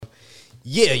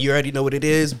Yeah, you already know what it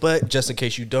is, but just in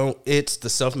case you don't, it's the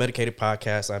Self-Medicated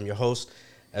Podcast. I'm your host,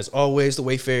 as always, the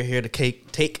Wayfarer here to take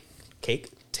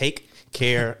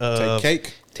care of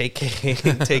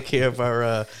take care of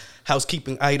our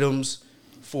housekeeping items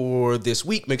for this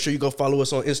week. Make sure you go follow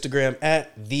us on Instagram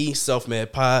at the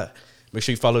Self-Med Pod. Make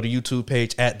sure you follow the YouTube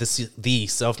page at the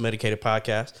Self-Medicated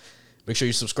Podcast. Make sure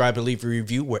you subscribe and leave a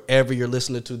review wherever you're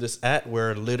listening to this at.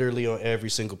 We're literally on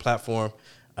every single platform.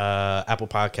 Apple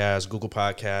Podcasts, Google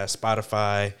Podcasts,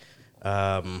 Spotify,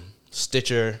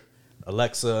 Stitcher,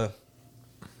 Alexa.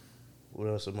 What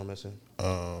else am I missing?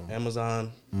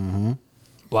 Amazon. Mm-hmm.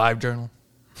 Live Journal.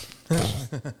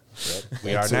 Yep,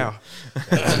 we are now.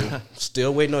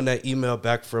 Still waiting on that email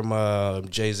back from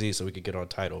Jay-Z so we could get on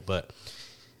Tidal. But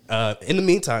in the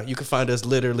meantime, you can find us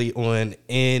literally on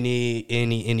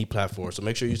any platform. So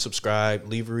make sure you subscribe,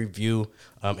 leave a review,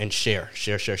 and share.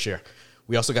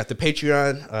 We also got the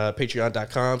Patreon,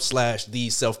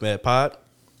 patreon.com/theselfmedpod.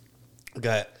 We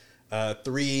got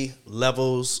 3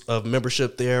 levels of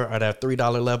membership there. At our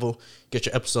 $3 level, get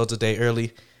your episodes a day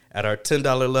early. At our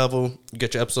 $10 level, you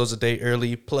get your episodes a day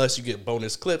early. Plus, you get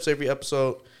bonus clips every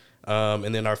episode.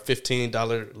 And then our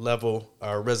 $15 level,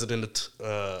 our resident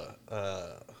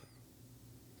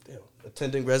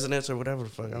attending residents or whatever the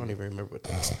fuck. I don't even remember what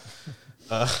that is.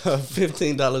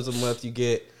 $15 a month, you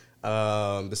get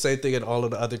the same thing in all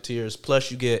of the other tiers. Plus,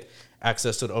 you get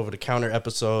access to the over-the-counter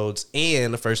episodes,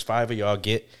 and the first 5 of y'all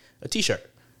get a T-shirt.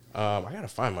 I gotta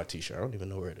find my T-shirt. I don't even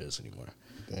know where it is anymore.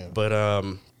 Damn. But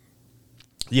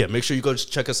yeah, make sure you go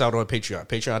check us out on Patreon.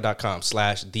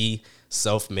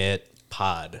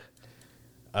 Patreon.com/theselfmedpod.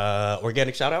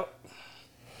 Organic shout out.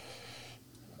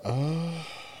 Man,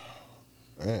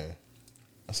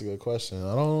 that's a good question.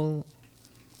 I don't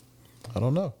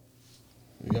know.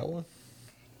 You got one?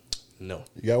 No.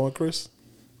 You got one, Chris?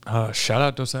 Shout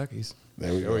out Dos Equis.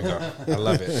 There we There we go. I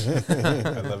love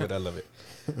it. I love it.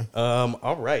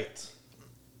 All right.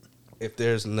 If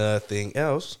there's nothing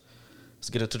else, let's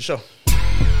get into the show.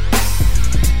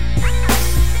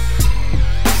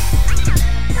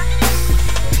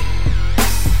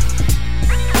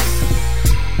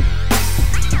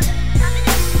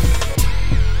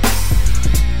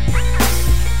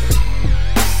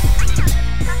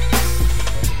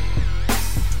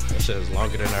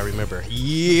 Longer than I remember.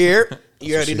 You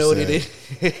already know what it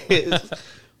is.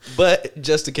 But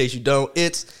just in case you don't,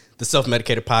 it's the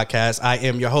Self-Medicated Podcast. I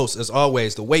am your host, as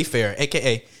always, the Wayfarer,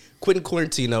 a.k.a. Quentin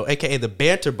Quarantino, a.k.a. the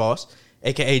Banter Boss,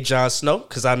 a.k.a. Jon Snow,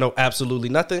 because I know absolutely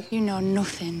nothing. You know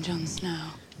nothing, Jon Snow.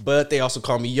 But they also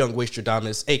call me Young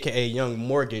Wastradamus, a.k.a. Young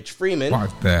Mortgage Freeman.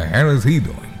 What the hell is he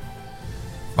doing?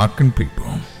 Fucking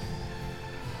people.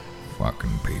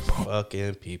 Fucking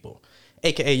people.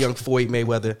 A.k.a. Young Floyd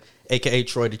Mayweather, a.k.a.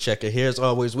 Troy the Checker. Here as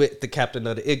always with the Captain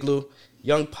of the Igloo,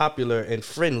 Young Popular and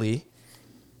Friendly,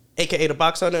 a.k.a. the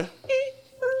Box Hunter,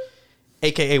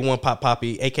 a.k.a. One Pop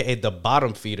Poppy, a.k.a. the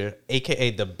Bottom Feeder,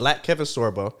 a.k.a. the Black Kevin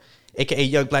Sorbo, a.k.a.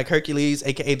 Young Black Hercules,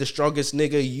 a.k.a. the strongest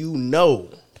nigga you know.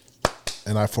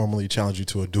 And I formally challenge you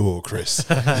to a duel, Chris.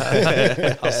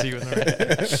 I'll see you in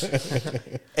the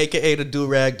ring. a.k.a. the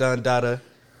Do-Rag Don Dada,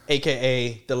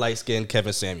 a.k.a. the light-skinned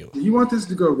Kevin Samuel. Do you want this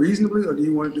to go reasonably, or do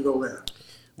you want it to go left?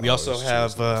 We also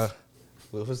have,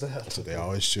 what was that? So they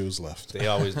always choose left. They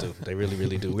always do. They really,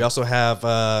 really do. We also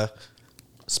have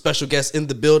special guests in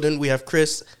the building. We have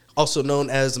Chris, also known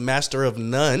as Master of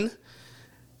None,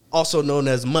 also known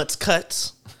as Mutts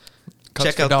Cuts.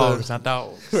 Check out dogs, not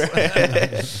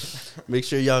dogs. Make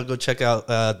sure y'all go check out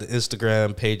the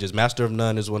Instagram pages. Master of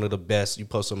None is one of the best. You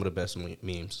post some of the best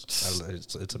memes.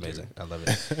 It's amazing. I love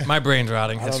it. My brain's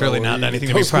rotting. It's know really where not you anything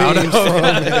get to be those proud of. memes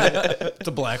It's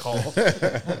a black hole.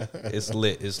 It's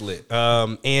lit.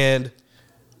 And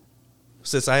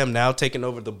since I am now taking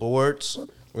over the boards,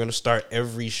 we're going to start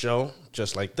every show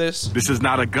just like this. This is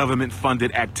not a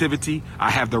government-funded activity. I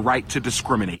have the right to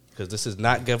discriminate. Because this is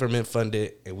not government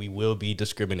funded, and we will be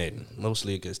discriminating,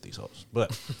 mostly against these hoes.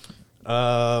 But,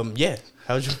 yeah.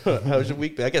 How's your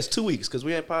week been? I guess 2 weeks, because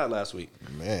we had pod last week.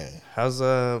 Man. How's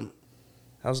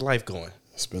life going?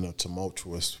 It's been a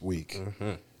tumultuous week.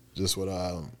 Mm-hmm. Just with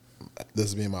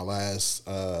this being my last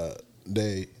week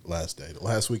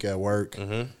at work.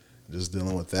 Mm-hmm. Just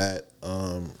dealing with that,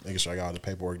 making sure I got all the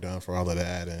paperwork done for all of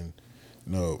that, and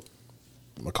my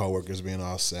coworkers being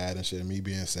all sad and shit, and me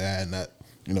being sad, and not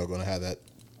going to have that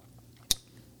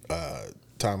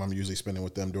time I'm usually spending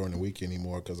with them during the week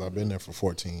anymore, because I've been there for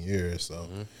 14 years, so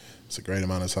it's a great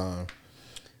amount of time.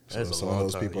 So some of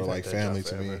those people are like family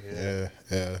to me.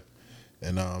 Yeah.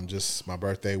 And just my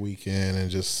birthday weekend and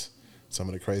just some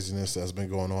of the craziness that's been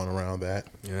going on around that.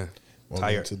 Yeah. Won't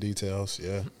get into details.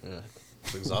 Yeah.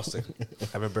 It's exhausting.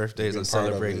 Having birthdays and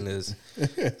celebrating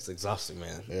it's exhausting,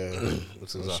 man. Yeah,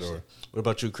 it's exhausting. Sure. What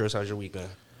about you, Chris? How's your week been?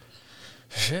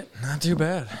 Shit, not too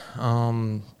bad.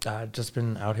 I've just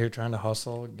been out here trying to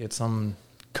hustle, get some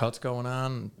cuts going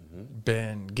on.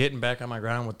 Been getting back on my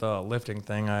ground with the lifting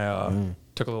thing. I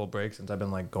took a little break since I've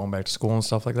been like going back to school and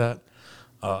stuff like that.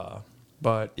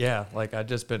 But yeah, like I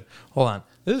just been. Hold on,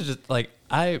 this is just like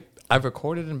I've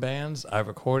recorded in bands. I've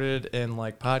recorded in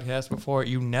like podcasts before.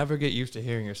 You never get used to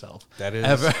hearing yourself. That is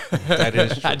ever. That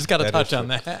is true. I just got to touch on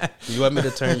that. Do you want me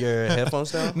to turn your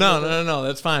headphones down? No.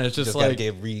 That's fine. It's just like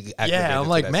get reactivated. Yeah, I'm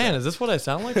like, man, sound. Is this what I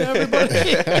sound like to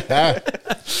everybody?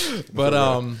 But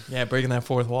yeah, breaking that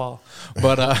fourth wall.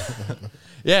 But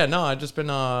yeah, no, I've just been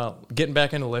getting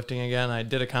back into lifting again. I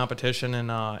did a competition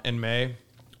in May.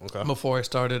 Okay. Before I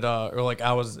started, or like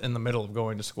I was in the middle of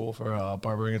going to school for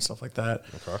barbering and stuff like that.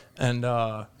 Okay. And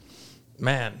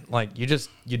man, like you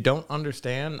don't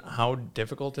understand how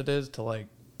difficult it is to like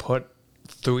put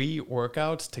 3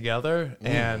 workouts together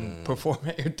and perform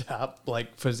at your top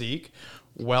like physique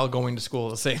while going to school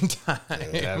at the same time.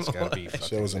 Yeah, that's gotta be. That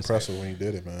shit was impressive when you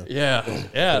did it, man. Yeah.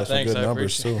 Thanks. Some good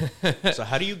numbers too. So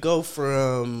how do you go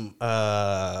from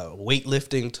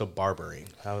weightlifting to barbering?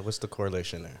 What's the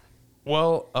correlation there?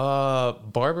 Well,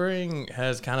 barbering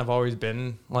has kind of always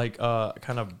been like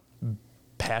kind of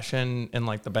passion in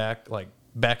like the back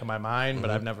of my mind,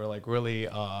 but I've never like really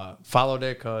followed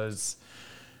it because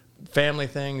family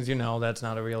things, that's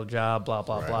not a real job, blah,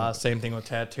 blah, blah. Same thing with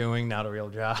tattooing, not a real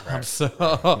job. Right.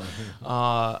 So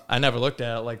I never looked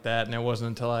at it like that. And it wasn't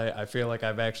until I feel like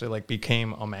I've actually like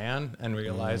became a man and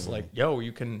realized like, yo,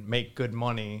 you can make good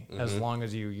money as long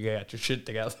as you got your shit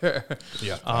together.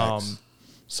 Yeah.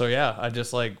 So yeah, I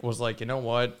just like was like, you know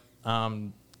what?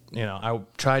 I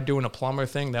tried doing a plumber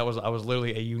thing. I was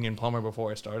literally a union plumber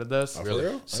before I started this. Oh,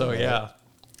 really? So yeah.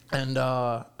 And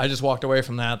I just walked away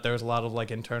from that. There was a lot of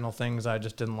like internal things I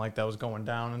just didn't like that was going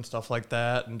down and stuff like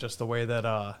that, and just the way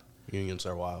that unions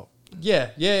are wild.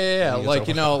 Yeah. Like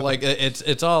like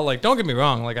it's all like. Don't get me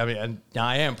wrong. Like I mean,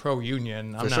 I am pro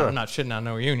union. I'm not shitting on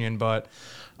no union, but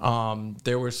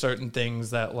there were certain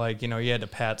things that like you had to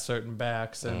pat certain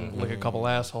backs and lick a couple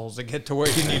assholes to get to where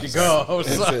you need to go.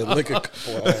 So. Lick a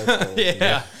couple assholes.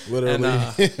 Yeah, literally.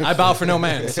 And, I bow for no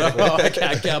man, so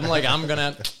I'm like I'm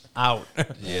gonna. Out.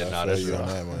 Yeah, that's real.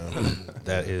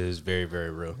 That is very,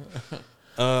 very real.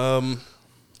 All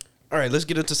right, let's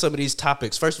get into some of these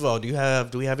topics. First of all, do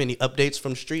we have any updates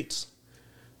from streets?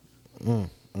 No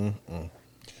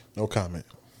comment.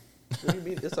 What do you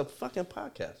mean? It's a fucking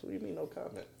podcast. What do you mean no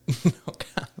comment? No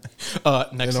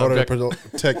comment. Next In order subject. to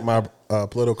protect my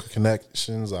political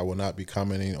connections, I will not be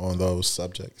commenting on those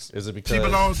subjects. Is it because she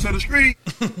belongs to the street?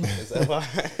 Is that why?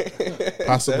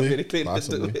 Possibly.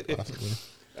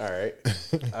 All right.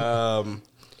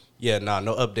 Yeah,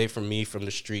 no update from me from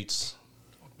the streets.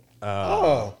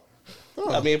 I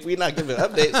mean, if we're not giving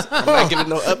updates, I'm not giving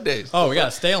no updates. Oh, we got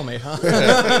a stalemate,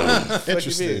 huh?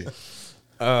 Interesting.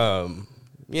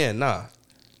 Yeah, nah.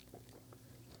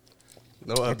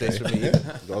 No updates from me.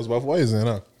 Goes both ways then,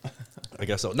 huh? I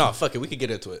guess so. No, fuck it. We could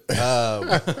get into it.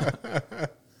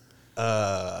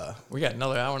 We got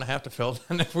another hour and a half to fill,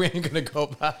 and if we ain't gonna go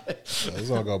by, it's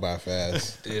gonna go by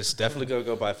fast. It's definitely gonna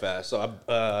go by fast. So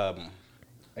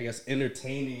I guess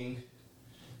entertaining.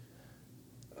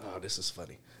 Oh, this is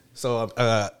funny. So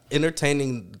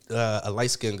entertaining a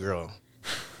light-skinned girl.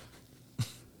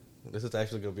 This is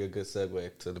actually gonna be a good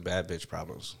segue to the bad bitch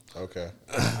problems. Okay.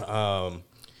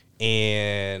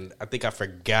 And I think I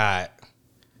forgot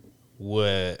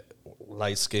what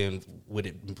light skin what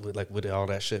all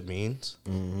that shit means.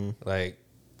 Like,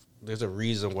 there's a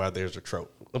reason why there's a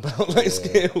trope about light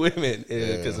skinned women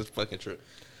because it's fucking true.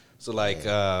 So like,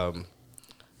 the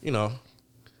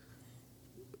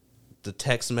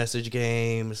text message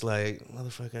game is like,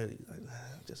 motherfucker,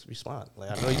 just respond.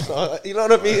 Like, I know you saw, you know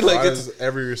what I mean? Like, why does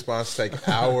every response take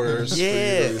hours?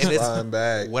 Yeah, for you to respond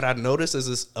back. What I noticed is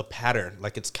it's a pattern.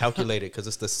 Like, it's calculated because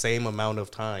it's the same amount of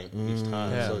time each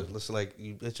time. Yeah. So it's like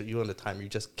you on the timer. You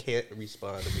just can't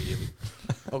respond immediately.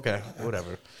 Okay,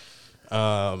 whatever.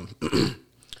 And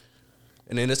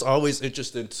then it's always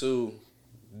interesting too,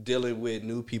 dealing with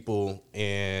new people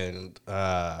and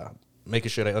making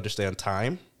sure they understand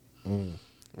time.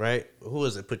 Right? Who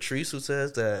is it? Patrice, who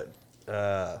says that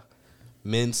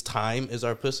men's time is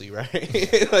our pussy, right?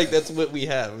 Like, that's what we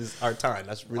have, is our time.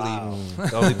 That's really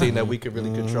the only thing that we can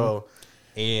really control.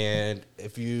 And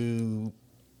if you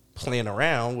playing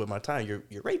around with my time,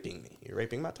 you're raping me. You're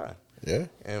raping my time. Yeah.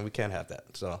 And we can't have that.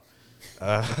 So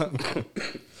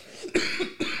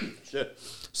Shit.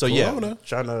 So Corona.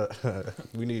 Trying to.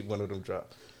 We need one of them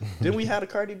drop. Didn't we have a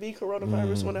Cardi B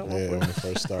coronavirus one at one point? When it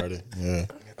first started. Yeah.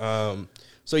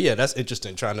 So yeah, that's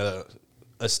interesting. Trying to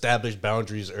establish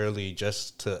boundaries early,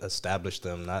 just to establish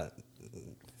them. Not.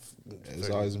 It's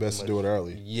always best to do it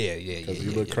early. Yeah. Because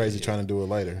you look crazy trying to do it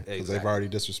later. Because they've already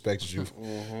disrespected you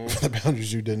for the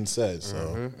boundaries you didn't set.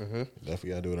 So definitely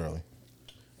gotta do it early.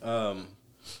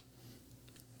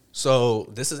 So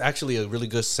this is actually a really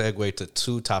good segue to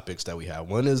two topics that we have.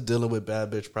 One is dealing with bad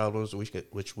bitch problems,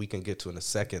 which we can get to in a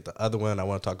second. The other one I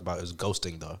want to talk about is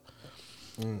ghosting, though.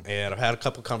 And I've had a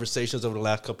couple conversations over the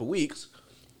last couple weeks.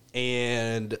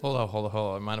 And hold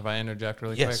on. Mind if I interject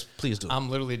really quick? Yes, please do. I'm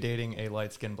literally dating a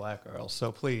light-skinned black girl,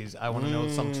 so please, I want to know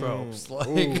some tropes. Like,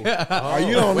 you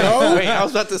don't know? Wait, I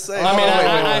was about to say. I mean,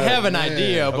 I have an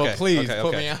idea, but please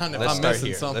put me on if I'm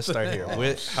missing something. Let's start here.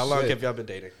 How long have y'all been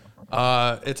dating?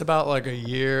 It's about like a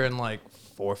year and like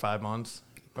 4 or 5 months,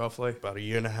 roughly. About a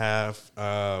year and a half.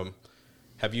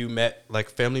 Have you met like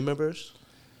family members?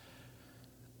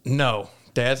 No.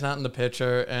 Dad's not in the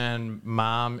picture, and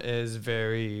mom is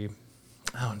very,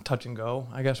 touch and go,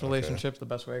 I guess, relationships, the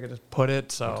best way I could just put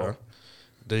it. So,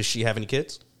 Does she have any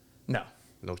kids? No.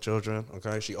 No children?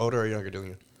 Okay. Is she older or younger than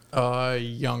you?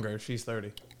 Younger. She's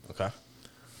 30. Okay.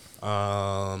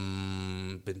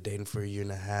 Been dating for a year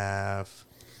and a half.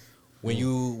 When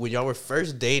y'all were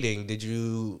first dating, did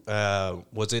you,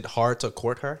 was it hard to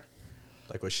court her?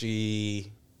 Like, was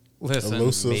she...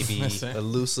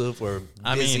 elusive or busy?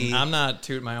 I mean, I'm not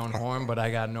tooting my own horn, but I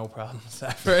got no problems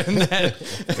ever in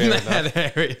that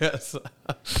area. So.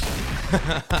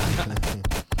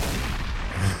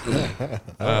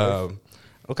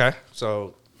 Okay,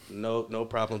 so no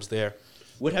problems there.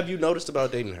 What have you noticed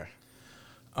about dating her?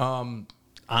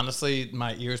 Honestly,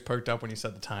 my ears perked up when you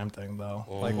said the time thing, though.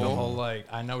 Like the whole,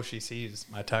 I know she sees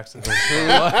my texts.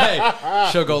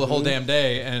 She'll go the whole damn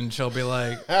day, and she'll be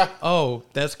like, "Oh,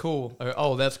 that's cool," or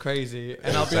 "Oh, that's crazy,"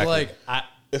 and I'll be like,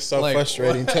 "It's so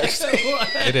frustrating texting."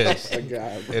 It is. Oh,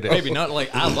 God. It is. Maybe not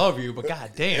like I love you, but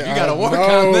god damn, you gotta work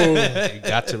on that. You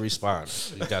got to respond.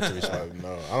 No,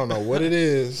 I don't know what it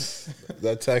is.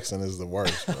 That texting is the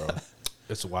worst, bro.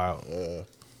 It's wild.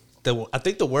 I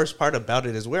think the worst part about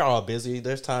it is we're all busy.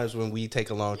 There's times when we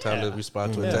take a long time to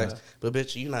respond to a text. But,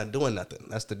 bitch, you're not doing nothing.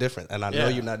 That's the difference. And I know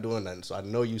you're not doing nothing, so I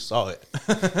know you saw it.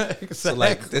 Exactly. So,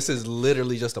 like, this is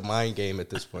literally just a mind game at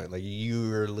this point. Like,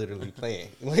 you're literally playing.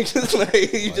 You're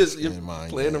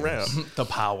playing around. The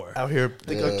power. Out here,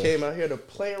 think I came out here to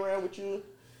play around with you?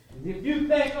 If you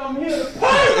think I'm here to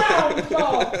play around with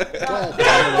y'all,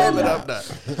 damn it, I'm not.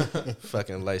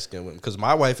 Fucking light-skinned women. Because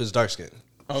my wife is dark-skinned.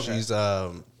 Okay.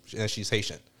 She's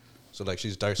Haitian. So, like,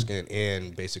 she's dark-skinned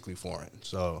and basically foreign.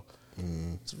 So,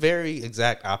 it's very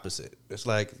exact opposite. It's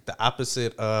like the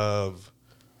opposite of,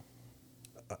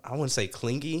 I wouldn't say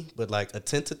clingy, but, like,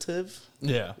 attentive.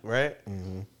 Yeah. Right?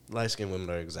 Light-skinned women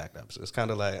are exact opposite. It's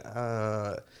kind of like,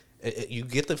 you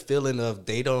get the feeling of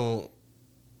they don't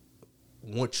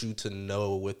want you to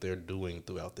know what they're doing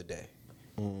throughout the day.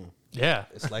 Yeah.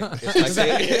 It's like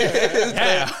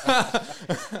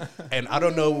and I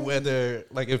don't know whether,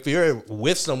 like, if you're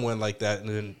with someone like that,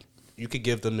 then you could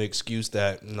give them the excuse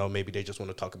that, you know, maybe they just want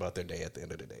to talk about their day at the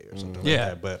end of the day or something like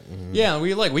that. But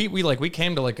we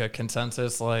came to like a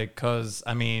consensus, like, cause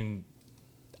I mean,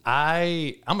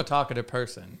 I'm a talkative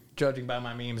person, judging by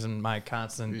my memes and my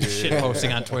constant shit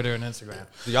posting on Twitter and Instagram.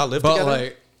 Do y'all live together?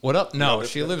 Like, what up? No,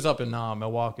 she lives up in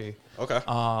Milwaukee. Okay.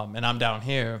 And I'm down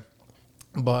here.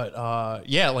 But,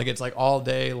 like, it's, like, all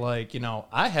day, like, you know,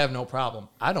 I have no problem.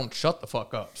 I don't shut the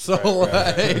fuck up. So,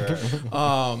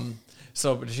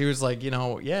 but she was like, you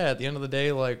know, at the end of the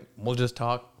day, like, we'll just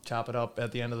chop it up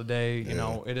at the end of the day. You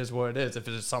know, it is what it is. If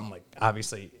it is something, like,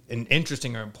 obviously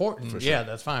interesting or important,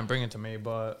 that's fine. Bring it to me.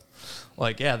 But,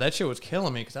 like, that shit was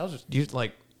killing me because I was just,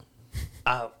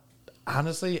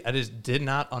 honestly, I just did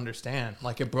not understand.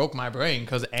 Like, it broke my brain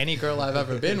because any girl I've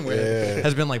ever been with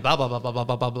has been like, blah, blah, blah, blah, blah,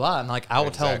 blah, blah, blah. And, like, I will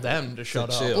tell them to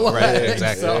shut up. Right,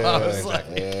 exactly. So I was like,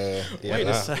 wait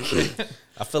a second.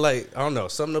 I feel like, I don't know,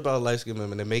 something about light-skinned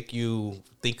women, they make you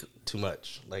think too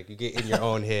much. Like, you get in your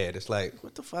own head. It's like,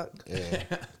 what the fuck?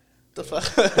 The fuck?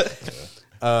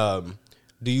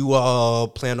 Do you all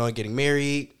plan on getting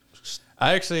married?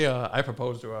 I actually, I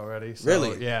proposed to her already. So,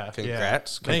 really? Yeah.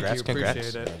 Congrats. Thank you.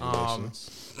 Appreciate it.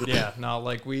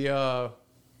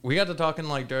 We got to talking,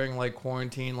 like, during, like,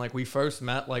 quarantine. Like, we first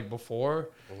met, like,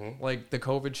 before, like, the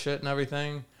COVID shit and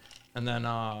everything. And then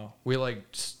we, like,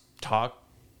 talked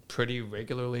pretty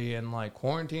regularly in, like,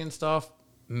 quarantine stuff.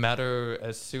 Met her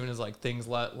as soon as, like, things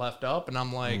left up. And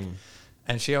I'm like...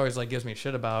 And she always, like, gives me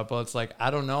shit about it. But it's like,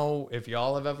 I don't know if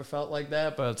y'all have ever felt like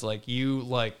that. But it's like, you,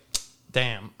 like...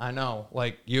 damn, I know,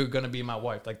 like, you're gonna be my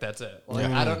wife, like, that's it. Like,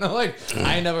 I don't know, like,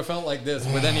 I never felt like this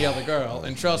with any other girl,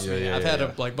 and trust me, I've had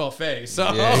a like buffet, so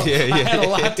I had a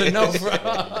lot to know from.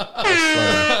 That's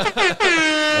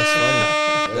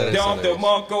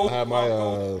funny. I had my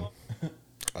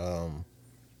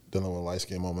dealing with a light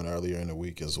skin moment earlier in the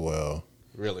week as well.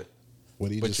 Really?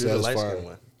 What he But just you're said the as far, light-skinned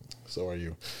one. So are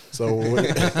you. So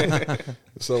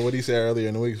what he said earlier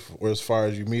in the week, where as far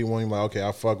as you meet one, you're like, okay,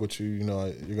 I fuck with you, you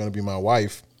know, you're going to be my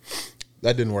wife.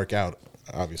 That didn't work out,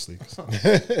 obviously.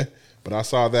 But I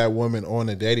saw that woman on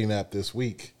a dating app this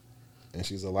week, and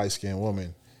she's a light-skinned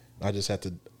woman. I just had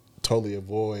to totally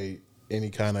avoid any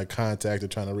kind of contact or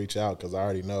trying to reach out because I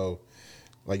already know,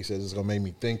 like you said, it's going to make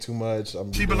me think too much.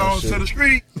 She belongs to the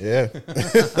street. Yeah.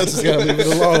 I just got to leave it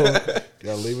alone.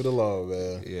 Got to leave it alone,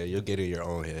 man. Yeah, you'll get in your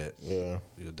own head. Yeah.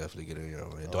 You'll definitely get in your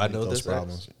own head. Do I know this?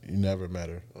 Problems. You never met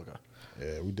her. Okay.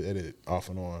 Yeah, we did it off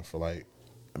and on for like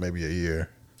maybe a year.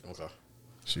 Okay.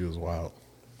 She was wild.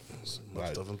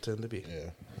 Most of them tend to be.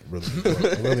 Yeah.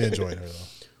 Really enjoyed her,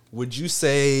 though. Would you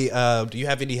say, do you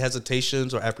have any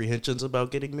hesitations or apprehensions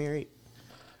about getting married?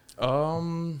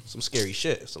 Some scary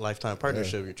shit. It's a lifetime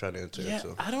partnership you're trying to enter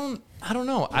into. I don't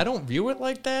know. I don't view it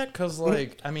like that because,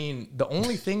 like, I mean, the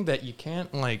only thing that you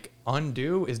can't like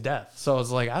undo is death. So it's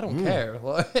like I don't care.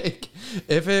 Like,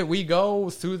 if we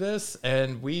go through this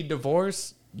and we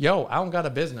divorce, yo, I don't got a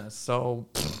business. So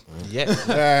Yeah.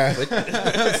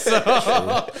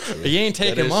 so you ain't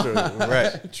taking mine.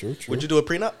 Right. True. Would you do a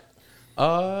prenup?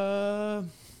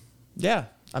 Yeah.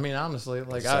 I mean, honestly,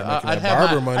 like Start I'd making that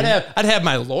barber have money. I'd have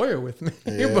my lawyer with me.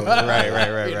 Yeah. But,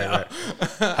 Right.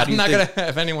 I'm not gonna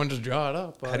have anyone just draw it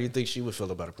up. How do you think she would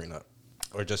feel about a prenup,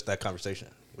 or just that conversation?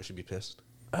 Would she be pissed?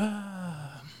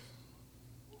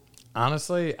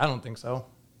 Honestly, I don't think so.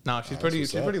 No, she's pretty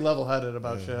level-headed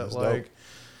about shit. that's Like, dope.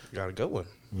 You got a good one.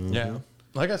 yeah,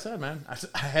 like I said, man,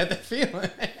 I had that feeling.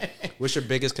 What's your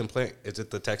biggest complaint? Is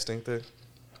it the texting thing?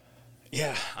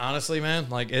 Yeah, honestly, man,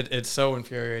 like it's so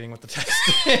infuriating with the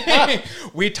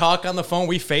texting. We talk on the phone,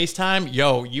 we FaceTime.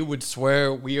 Yo, you would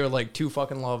swear we are like two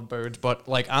fucking lovebirds, but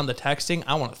like on the texting,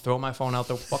 I want to throw my phone out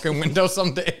the fucking window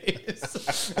some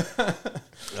days.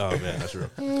 Oh man, that's real.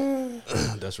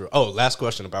 That's real. Oh, last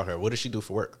question about her. What does she do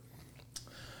for work?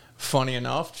 Funny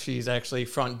enough, she's actually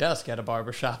front desk at a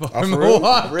barbershop up Oh, in for real?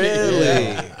 Milwaukee. Really?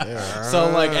 Yeah. So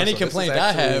like any So this complaint is I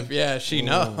actually- have, yeah, she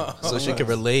knows. So she can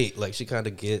relate. Like she kind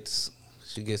of gets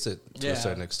it to Yeah. a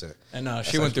certain extent. And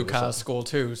she went through actually college school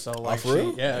too, so like For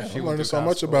real? she I'm went learning through so college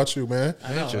much school. about you, man.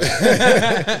 I know.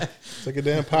 It's like a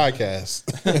damn podcast.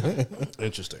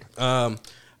 Interesting. All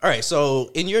right. So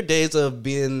in your days of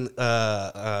being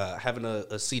having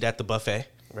a seat at the buffet,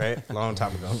 right, a long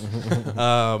time ago,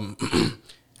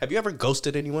 have you ever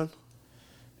ghosted anyone?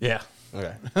 Yeah.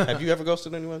 Okay. Have you ever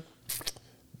ghosted anyone?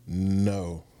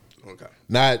 No. Okay.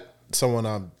 Not someone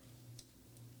I've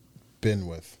been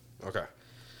with. Okay.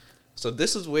 So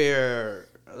this is where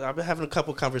I've been having a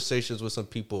couple conversations with some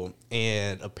people,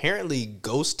 and apparently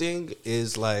ghosting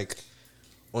is like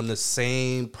on the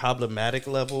same problematic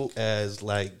level as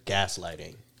like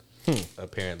gaslighting.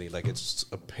 Apparently, like it's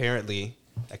apparently,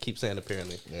 I keep saying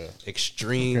apparently,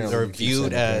 extreme Apparently or you keep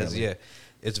viewed saying as apparently.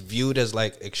 it's viewed as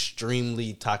like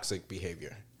extremely toxic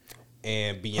behavior,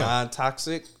 and beyond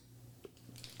toxic,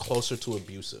 closer to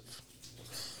abusive.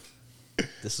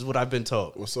 This is what I've been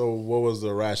told. So what was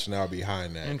the rationale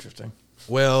behind that? Interesting.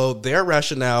 Well, their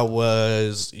rationale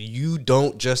was you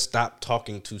don't just stop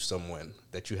talking to someone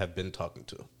that you have been talking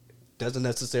to. Doesn't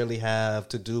necessarily have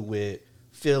to do with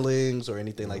feelings or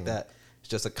anything like that. It's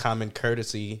just a common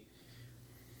courtesy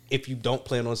if you don't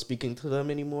plan on speaking to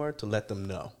them anymore to let them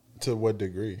know. To what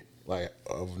degree? Like,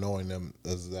 of knowing them,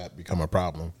 does that become a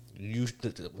problem?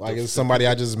 Like, it's somebody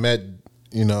I just met,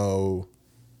 you know,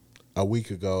 a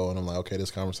week ago, and I'm like, okay,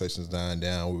 this conversation's dying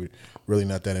down. We're really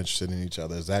not that interested in each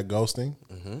other. Is that ghosting?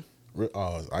 Mm-hmm.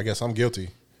 Oh, I guess I'm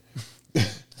guilty.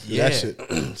 Yeah. That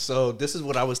shit. So this is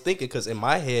what I was thinking, because in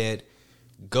my head,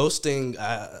 ghosting,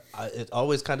 it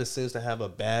always kind of seems to have a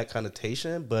bad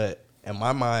connotation, but in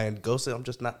my mind, ghosting, I'm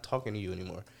just not talking to you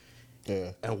anymore.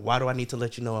 Yeah. And why do I need to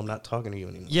let you know I'm not talking to you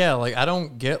anymore? Yeah, like I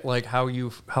don't get like how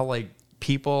like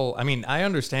people, I mean, I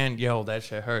understand, yo, that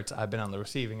shit hurts. I've been on the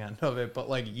receiving end of it, but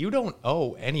like you don't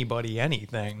owe anybody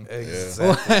anything.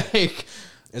 Exactly. Like,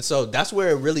 and so that's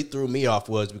where it really threw me off,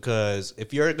 was because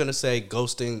if you're going to say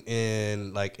ghosting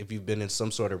in, like, if you've been in some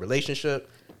sort of relationship,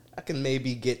 I can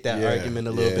maybe get that argument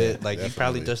a little bit. Like, definitely. You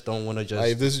probably just don't want to just.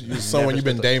 Like, if this is someone you've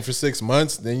been dating for 6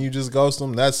 months, then you just ghost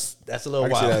them. That's a little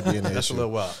wild. That's issue. a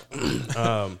little wild.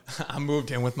 I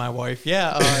moved in with my wife.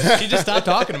 Yeah, she just stopped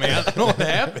talking to me. I don't know what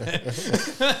happened.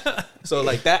 So,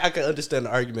 like, that I can understand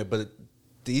the argument, but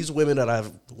these women that I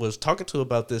was talking to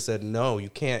about this said, no, you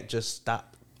can't just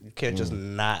stop. You can't just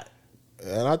not.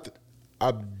 And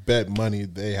I bet money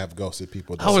they have ghosted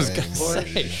people. I was going to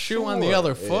say, shoe on the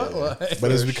other foot. Like,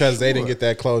 but it's because they didn't get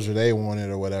that closure they wanted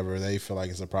or whatever. They feel like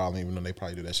it's a problem, even though they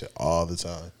probably do that shit all the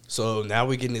time. So now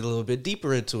we're getting a little bit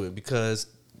deeper into it, because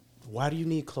why do you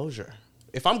need closure?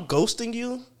 If I'm ghosting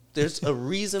you, there's a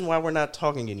reason why we're not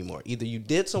talking anymore. Either you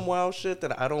did some wild shit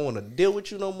that I don't want to deal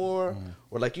with you no more,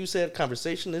 or like you said,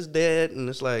 conversation is dead, and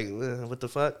it's like, what the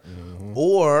fuck?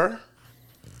 Or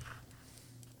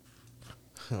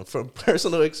from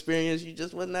personal experience, you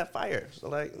just wasn't that fire. So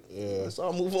like, let's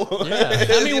all move on. Yeah,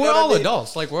 I mean, we're all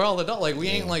adults. Like, we're all adults. Like, we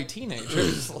ain't like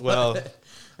teenagers. Well,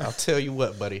 I'll tell you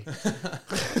what, buddy.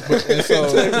 And so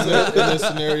in the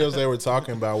scenarios they were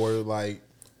talking about, where like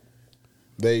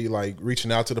they like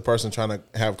reaching out to the person, trying to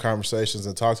have conversations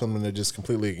and talk to them, and they're just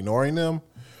completely ignoring them,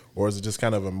 or is it just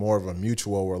kind of more of a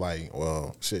mutual? Where like,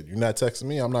 well, shit, you're not texting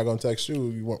me, I'm not gonna text you.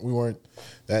 We weren't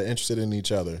that interested in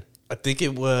each other. I think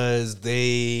it was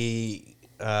they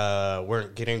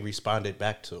weren't getting responded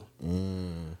back to.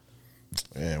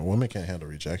 Man, women can't handle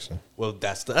rejection. Well,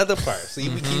 that's the other part. See,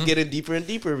 we keep getting deeper and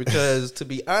deeper, because to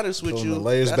be honest with you, the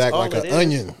layers back like an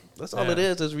onion. That's all it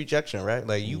is rejection, right?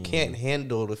 Like, you can't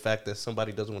handle the fact that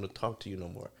somebody doesn't want to talk to you no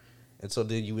more. And so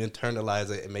then you internalize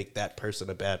it and make that person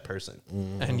a bad person.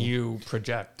 And you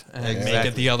project and make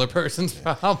it the other person's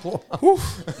problem.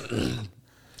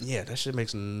 Yeah, that shit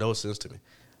makes no sense to me.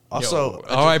 Also,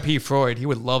 R.I.P. Freud. He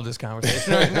would love this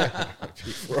conversation right now.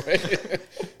 R.I.P. Freud.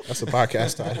 That's a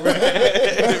podcast title.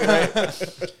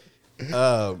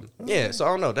 Yeah, so I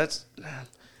don't know. That's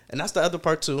the other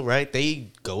part too, right?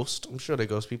 They ghost. I'm sure they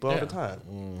ghost people all the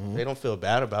time. They don't feel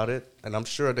bad about it, and I'm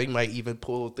sure they might even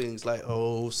pull things like,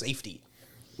 "Oh, safety,"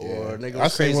 or "Nigga,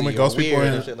 I've seen women ghost people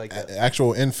in shit like that.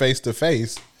 Actual in face to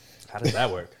face. How does that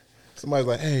work? Somebody's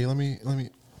like, "Hey, let me."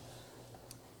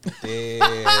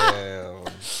 Damn.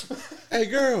 Hey,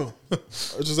 girl.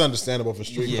 It's just understandable for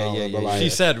street drama, but like, she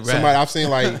said, somebody I've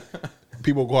seen like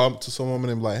people go up to some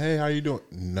woman and be like, "Hey, how you doing?"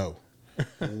 No.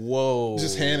 Whoa.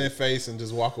 Just hand in face and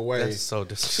just walk away. That's so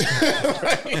disrespectful.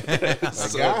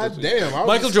 Like, God damn.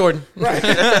 Michael Jordan. Right.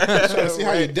 Trying to see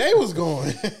how your day was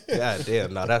going. God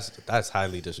damn. No, that's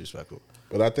highly disrespectful.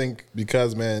 But I think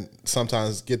because, man,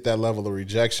 sometimes get that level of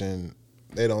rejection,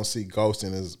 they don't see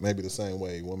ghosting as maybe the same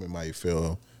way women might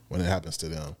feel when it happens to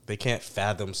them. They can't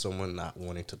fathom someone not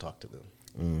wanting to talk to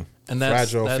them. And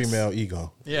that's fragile female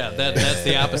ego. Yeah, that's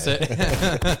the opposite.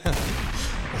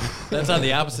 That's on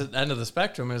the opposite end of the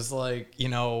spectrum. Is like, you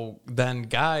know, then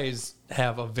guys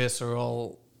have a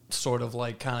visceral sort of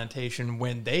like connotation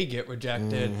when they get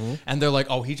rejected, and they're like,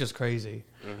 "Oh, he's just crazy.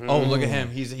 Oh, look at him.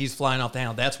 He's flying off the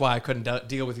handle. That's why I couldn't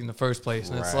deal with you in the first place."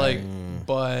 And it's like,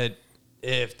 but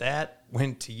if that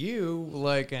went to you,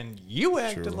 like, and you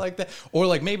acted like that, or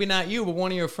like maybe not you, but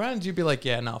one of your friends, you'd be like,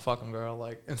 "Yeah, no, fuck him, girl."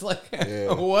 Like, it's like,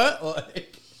 what?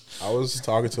 Like, I was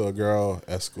talking to a girl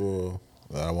at school.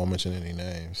 I won't mention any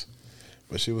names,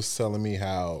 but she was telling me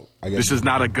how, I guess, this is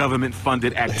not a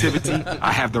government-funded activity.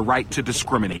 I have the right to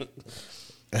discriminate.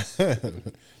 I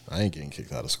ain't getting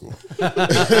kicked out of school.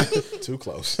 Too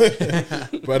close.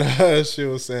 But she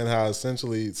was saying how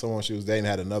essentially someone she was dating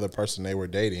had another person they were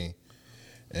dating,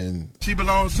 and She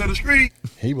belongs to the street.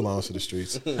 he belongs to the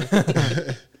streets.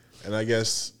 And I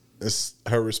guess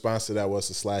her response to that was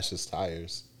to slash his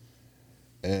tires.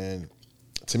 And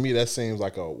to me, that seems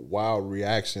like a wild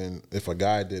reaction. If a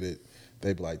guy did it,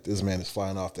 they'd be like, "This man is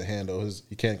flying off the handle.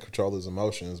 He can't control his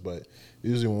emotions." But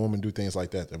usually when women do things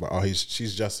like that, they're like, "Oh,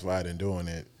 she's justified in doing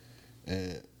it."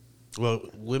 And Well,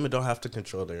 women don't have to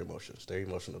control their emotions. They're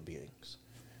emotional beings.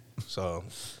 So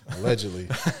allegedly.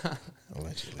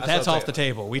 that's off the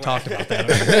table. We talked about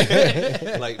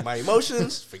that. like, my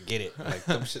emotions, forget it. Like,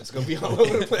 them shit's gonna be all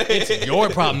over the place. It's your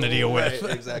problem to deal with.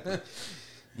 Right, exactly.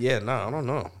 Yeah, no, I don't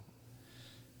know.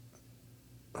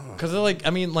 Because like, I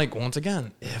mean, like, once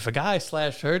again, if a guy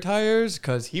slashed her tires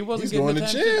because he wasn't He's getting going to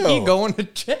attention, jail. he going to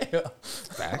jail.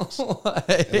 Facts.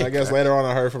 And I guess later on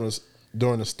I heard from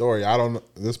during the story, I don't know,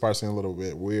 this part seemed a little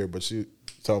bit weird, but she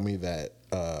told me that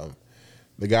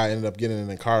the guy ended up getting in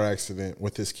a car accident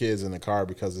with his kids in the car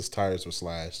because his tires were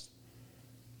slashed.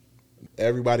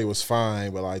 Everybody was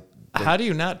fine, but like, How do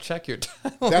you not check your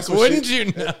tires? that's what Wouldn't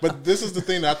you know? But this is the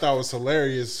thing that I thought was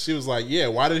hilarious. She was like, "Yeah,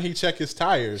 why didn't he check his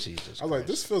tires?" I was like,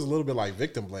 "This feels a little bit like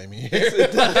victim blaming here."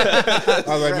 I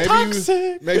was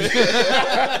like,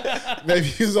 maybe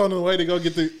he was on the way to go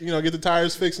get the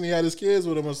tires fixed, and he had his kids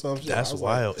with him or something. That's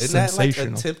wild. Like, Isn't that like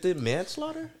sensational. attempted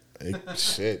manslaughter?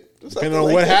 Shit. Depending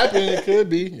on what happened, it could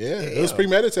be. Yeah, it was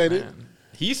premeditated. Man,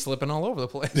 he's slipping all over the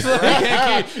place.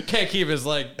 Can't keep his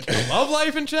love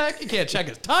life in check. He can't check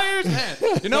his tires. Man,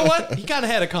 you know what? He kind of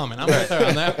had it coming. I'm with her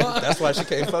on that one. That's why she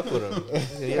can't fuck with him.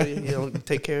 He don't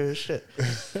take care of his shit.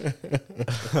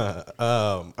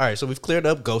 All right, so we've cleared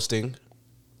up ghosting.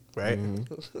 Right?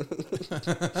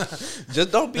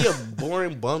 Just don't be a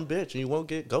boring bum bitch and you won't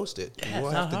get ghosted. Yeah, you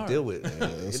won't have to deal with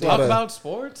it. Talk about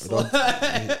sports.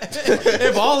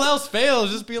 If all else fails,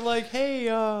 just be like, hey,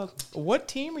 what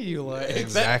team are you like?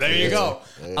 Exactly. There you go.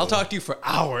 Yeah. I'll talk to you for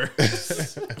hours.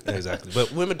 Exactly.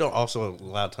 But women don't also, a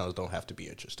lot of times, don't have to be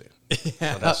interesting.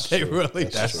 Yeah, so they really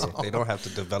don't. They don't have to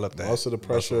develop that. Most of the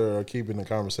pressure of keeping the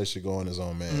conversation going is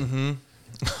on man. Mm-hmm.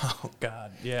 Oh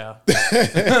God, yeah.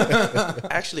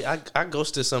 Actually, I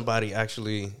ghosted somebody. I don't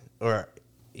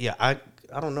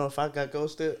know if I got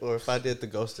ghosted or if I did the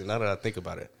ghosting. Now that I think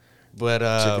about it, but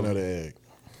chicken or the egg.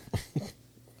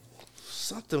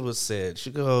 Something was said.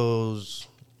 She goes,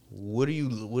 "What are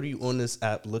you on this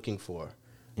app looking for?"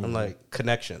 I'm like,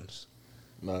 connections.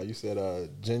 No, you said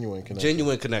genuine connections.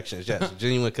 Genuine connections, yes,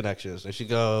 genuine connections. And she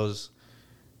goes,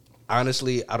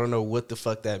 honestly, I don't know what the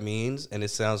fuck that means, and it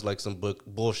sounds like some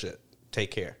bullshit.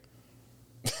 Take care.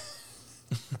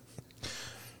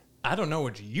 I don't know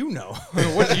what you know.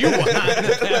 What do you want?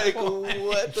 Like,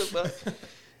 what the fuck?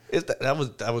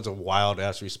 That was a wild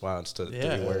ass response to 3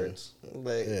 words.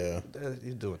 Like,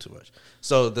 you're doing too much.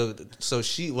 So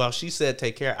she said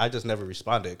take care, I just never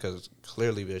responded because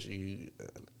clearly, bitch,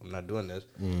 I'm not doing this.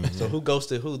 Mm-hmm. So who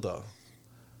ghosted who though?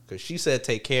 Because she said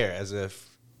take care as if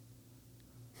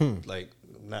like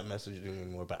not messaging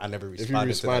anymore, but I never responded. If you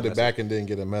responded back and didn't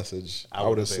get a message, I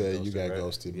would have said you got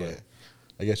ghosted. Yeah. But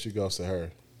I guess you ghosted her.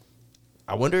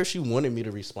 I wonder if she wanted me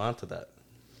to respond to that.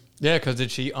 Yeah, because did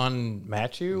she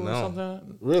unmatch you or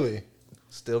something? Really?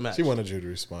 Still match. She wanted you to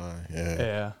respond.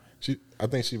 Yeah. I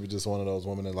think she was just one of those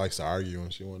women that likes to argue,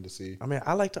 and she wanted to see. I mean,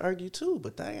 I like to argue too,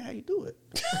 but that ain't how you do it.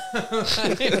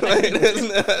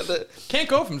 Can't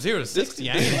go from 0 to 60.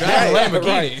 I ain't driving a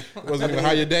Lamborghini. Right. Wasn't even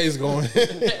how your day's going.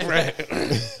 Right.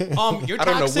 You're I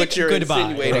don't know what you're Goodbye.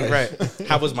 insinuating. Right.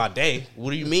 How was my day?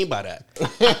 What do you mean by that?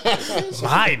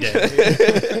 My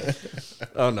day.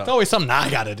 Oh no. It's always something I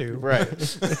got to do. Right.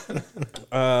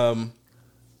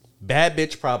 Bad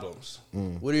bitch problems.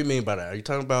 What do you mean by that? Are you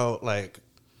talking about like?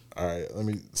 All right,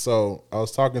 so I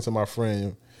was talking to my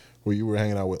friend who you were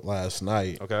hanging out with last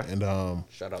night. Okay. And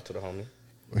shout out to the homie.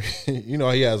 You know,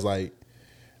 he has like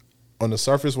on the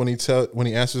surface when he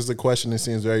answers the question, it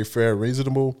seems very fair and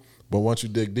reasonable. But once you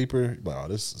dig deeper, wow,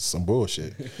 this is some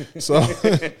bullshit. So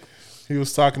he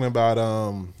was talking about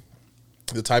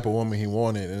the type of woman he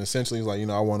wanted, and essentially he's like,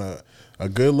 I want a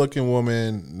good looking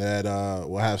woman that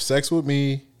will have sex with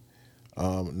me,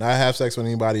 not have sex with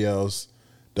anybody else,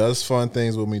 does fun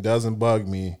things with me, doesn't bug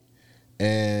me,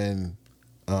 and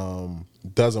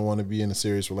doesn't want to be in a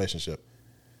serious relationship.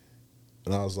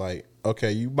 And I was like,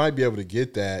 okay, you might be able to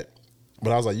get that,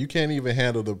 but I was like, you can't even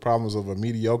handle the problems of a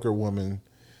mediocre woman.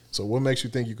 So what makes you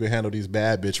think you could handle these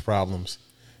bad bitch problems?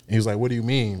 And he was like, what do you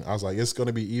mean? I was like, it's going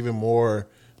to be even more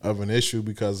of an issue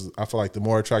because I feel like the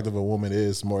more attractive a woman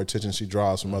is, the more attention she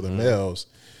draws from other males.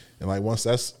 And like once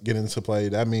that's getting into play,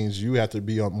 that means you have to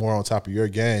be more on top of your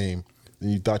game than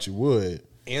you thought you would.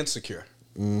 And secure.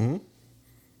 Mm-hmm.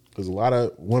 Because a lot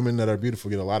of women that are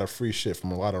beautiful get a lot of free shit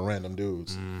from a lot of random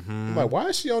dudes. Mm-hmm. I'm like, why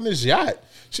is she on this yacht?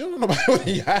 She don't know nobody with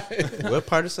a yacht. What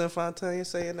part of San Fontaine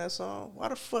say in that song? Why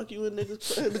the fuck you in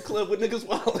the club with niggas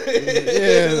wallet?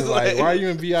 Yeah, like why are you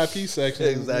in VIP section?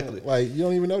 Exactly. Like you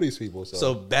don't even know these people.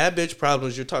 So bad bitch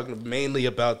problems, you're talking mainly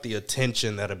about the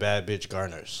attention that a bad bitch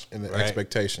garners. And the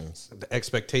expectations. The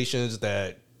expectations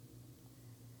that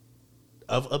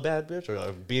of a bad bitch or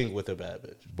of being with a bad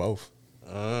bitch? Both.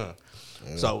 Yeah.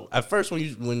 So at first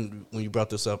when you brought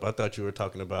this up, I thought you were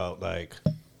talking about like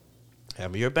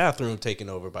having your bathroom taken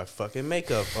over by fucking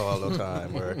makeup all the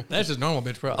time, or that's just normal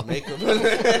bitch problem. Makeup.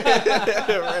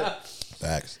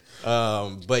 Facts.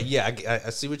 But yeah, I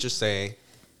see what you're saying.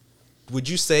 Would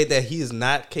you say that he is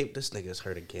not capable? This nigga's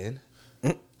hurt again.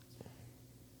 Damn.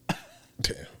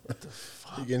 What the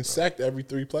fuck? He getting sacked every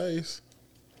 3 plays.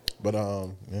 But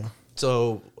yeah.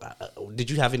 So,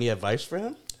 did you have any advice for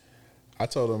him? I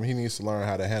told him he needs to learn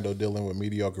how to handle dealing with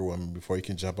mediocre women before he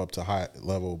can jump up to high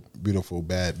level, beautiful,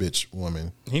 bad bitch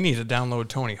women. He needs to download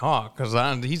Tony Hawk because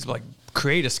he's like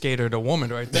create a skater to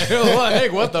woman right there.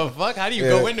 Like, what the fuck? How do you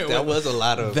go into it? That was a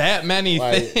lot of that many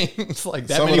things. Like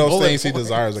that some many of those things points. he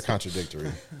desires are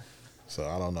contradictory. So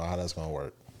I don't know how that's gonna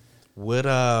work. Would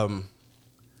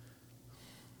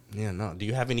do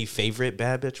you have any favorite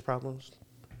bad bitch problems?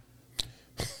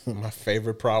 My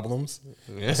favorite problems.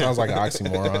 That sounds like an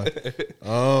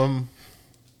oxymoron.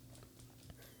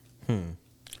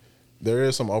 there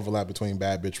is some overlap between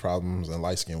bad bitch problems and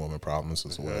light skinned woman problems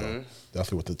as well.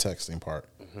 Definitely with the texting part.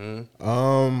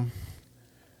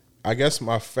 I guess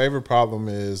my favorite problem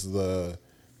is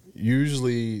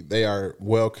usually they are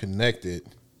well connected,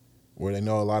 where they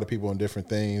know a lot of people in different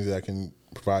things that can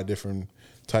provide different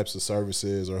types of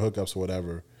services or hookups or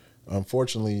whatever.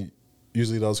 Unfortunately,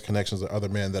 usually those connections are other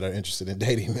men that are interested in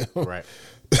dating them. Right.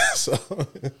 So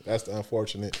that's the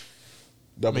unfortunate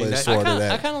double-edged sword of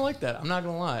that. I kind of like that. I'm not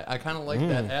gonna lie. I kind of like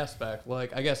that aspect.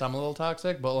 Like, I guess I'm a little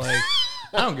toxic, but like,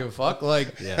 I don't give a fuck.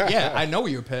 Like, yeah, I know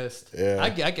you're pissed. Yeah. I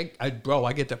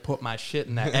get to put my shit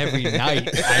in that every night.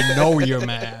 I know you're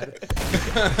mad.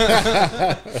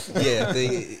 Yeah,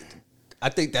 I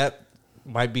think that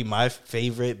might be my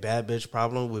favorite bad bitch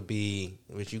problem would be,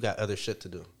 which you got other shit to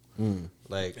do.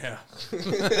 Like,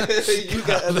 you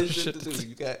got other shit to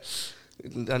do.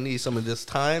 I need some of this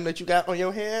time that you got on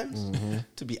your hands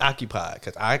to be occupied,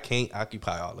 because I can't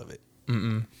occupy all of it.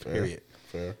 Period.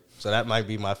 Fair. So that might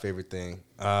be my favorite thing.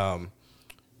 Bad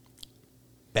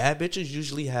bitches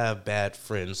usually have bad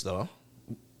friends, though.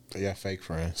 They got fake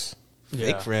friends.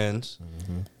 Fake friends.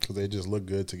 Because they just look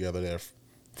good together. They're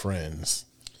friends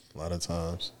a lot of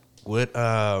times. What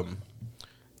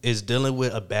is dealing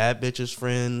with a bad bitch's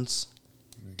friends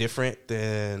different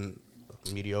than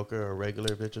mediocre or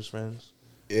regular bitch's friends?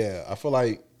 Yeah, I feel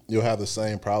like you'll have the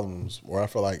same problems, where I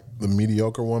feel like the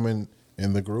mediocre woman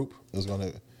in the group is going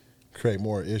to create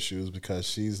more issues because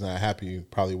she's not happy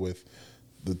probably with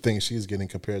the things she's getting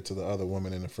compared to the other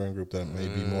women in the friend group that may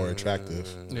be more attractive.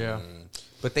 Yeah.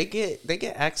 But they get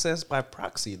access by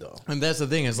proxy, though. And that's the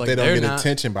thing is, like, They don't get not,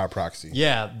 attention by proxy.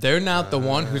 Yeah, they're not the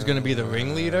one who's going to be the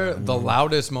ringleader. The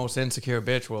loudest, most insecure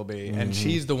bitch will be, and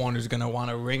she's the one who's going to want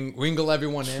to wrangle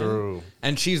everyone in.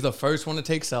 And she's the first one to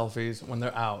take selfies when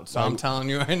they're out. So I'm telling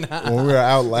you right now. When we were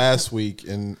out last week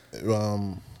and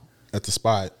at the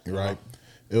spot, right?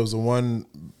 It was the one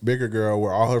bigger girl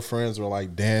where all her friends were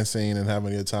like dancing and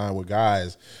having a good time with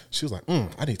guys. She was like,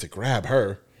 I need to grab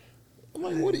her. I'm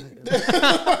like, what?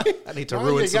 I need to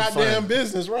ruin some goddamn fun.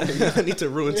 business, right? I need to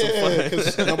ruin some fun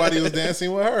because nobody was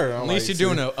dancing with her. At least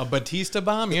you're doing a Batista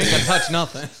bomb. You ain't gonna touch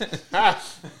nothing.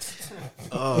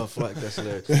 Oh fuck, that's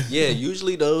hilarious. Yeah,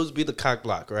 usually those be the cock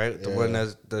block, right? The one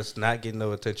that's not getting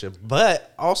no attention.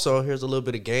 But also, here's a little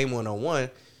bit of game 101.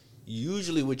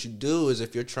 Usually, what you do is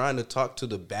if you're trying to talk to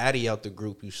the baddie out the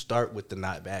group, you start with the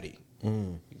not baddie.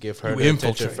 You give her the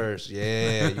attention first.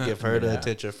 Yeah, you give her the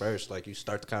attention first. Like, you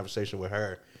start the conversation with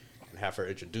her and have her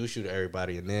introduce you to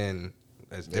everybody, and then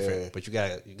that's different. Yeah. But you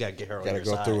gotta get her on your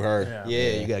side. Gotta go through her.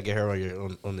 Yeah, you gotta get her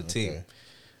on the team.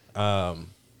 I'm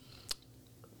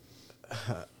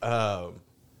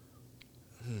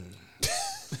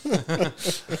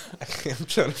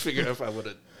trying to figure out if I want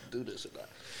to do this or not.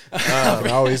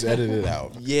 I always edit it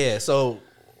out. Yeah, so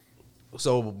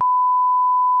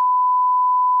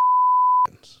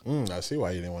I see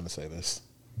why you didn't want to say this.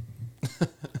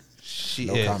 she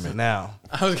No is comment. now.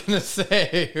 I was gonna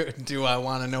say, do I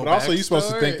want to know? But also, you're supposed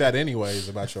to backstory? think that anyways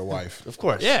about your wife. Of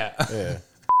course. Yeah. Yeah.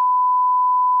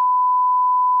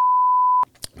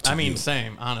 I mean,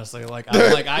 same. Honestly,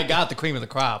 I got the cream of the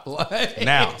crop. Like,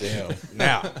 Now, Damn.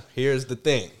 now, here's the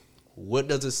thing. What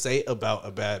does it say about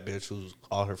a bad bitch who's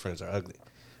all her friends are ugly?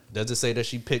 Does it say that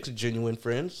she picks genuine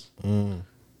friends?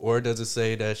 Or does it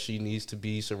say that she needs to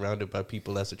be surrounded by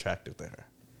people less attractive than her?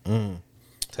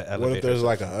 To elevate What if there's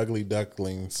herself? like an ugly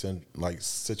duckling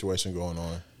situation going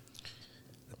on?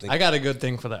 I got a good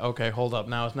thing for that. Okay, hold up.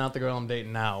 Now it's not the girl I'm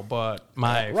dating now, but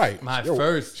my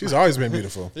first. She's always been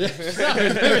beautiful. No,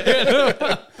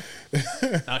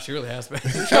 she really has been.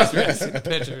 Trust me, I've seen the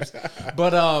pictures.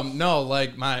 But no,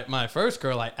 like my first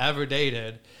girl I ever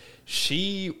dated,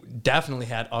 she definitely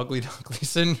had ugly duckling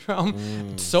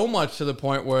syndrome. So much to the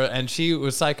point where, and she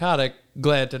was psychotic.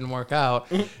 Glad it didn't work out.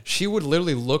 She would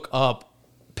literally look up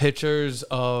pictures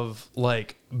of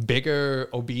like bigger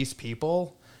obese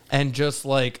people and just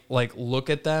like look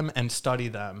at them and study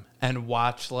them and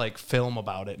watch like film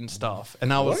about it and stuff.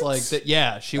 And I was What? like,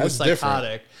 she was That's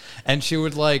psychotic. And she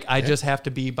would like, I just have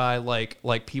to be by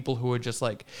like people who are just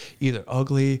like either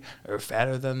ugly or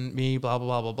fatter than me, blah, blah,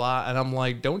 blah, blah, blah. And I'm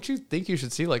like, don't you think you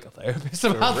should see like a therapist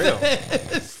about real.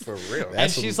 this? For real.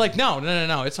 And she's like, no,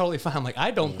 it's totally fine. I'm like,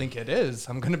 I don't think it is.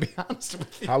 I'm going to be honest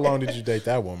with you. How long did you date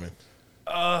that woman?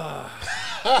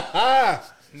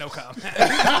 No comment.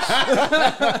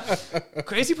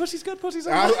 Crazy pussy's good. Pussy's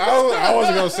good. I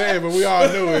wasn't gonna say it, but we all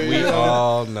knew it. We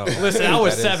all know. Listen, I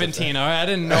was 17. All right, I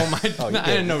didn't know I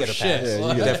didn't know shit.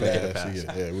 Yeah, You definitely get a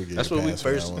pass. We get That's a what we pass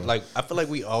first on that like. I feel like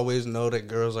we always know that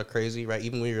girls are crazy, right?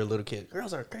 Even when you're a little kid,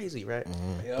 girls are crazy, right?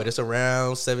 Mm-hmm. But it's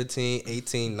around 17,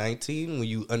 18, 19 when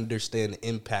you understand the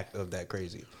impact of that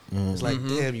crazy. Mm-hmm. It's like,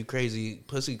 damn, you crazy,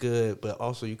 pussy good, but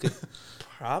also you could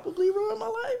probably ruin my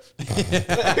life.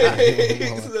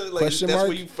 So, like, Question that's mark?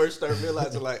 when you first start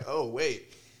realizing, like, oh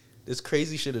wait, this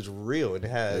crazy shit is real and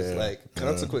it has like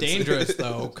consequences. Dangerous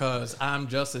though, because I'm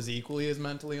just as equally as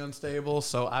mentally unstable.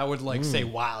 So I would like say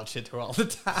wild shit to her all the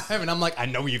time, and I'm like, I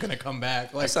know you're gonna come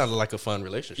back. Like, That sounded like a fun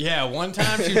relationship. yeah, one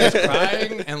time she was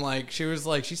crying and like she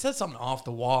said something off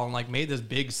the wall and like made this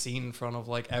big scene in front of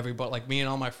like everybody, like me and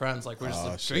all my friends, like we're just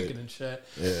like, drinking and shit.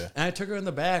 Yeah. And I took her in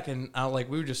the back and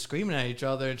we were just screaming at each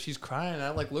other and she's crying. And I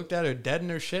like looked at her dead in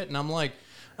her shit and I'm like,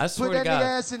 I swear Put to that God,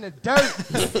 nigga ass in the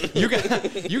dirt.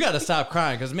 you got to stop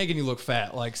crying because it's making you look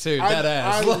fat. Like, seriously, that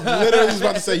ass. I literally was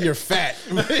about to say you're fat.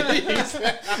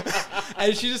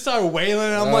 And she just started wailing,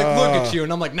 and I'm like, look at you.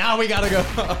 And I'm like, now we got to go.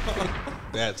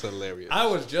 That's hilarious.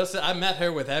 I met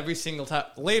her with every single time.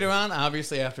 Later on,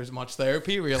 obviously, after as much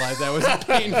therapy, realized that was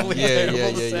painfully terrible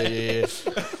to say. Yeah.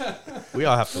 We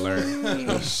all have to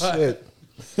learn. Shit.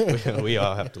 we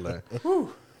all have to learn.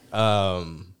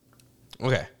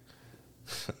 Okay.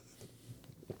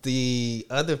 The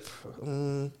other,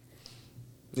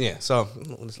 so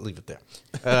let's leave it there.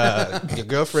 Your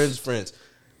girlfriend's friends.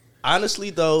 Honestly,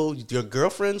 though, your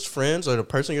girlfriend's friends or the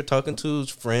person you're talking to's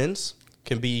friends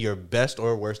can be your best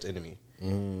or worst enemy.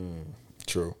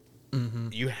 True. Mm-hmm.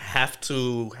 You have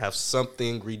to have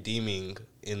something redeeming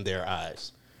in their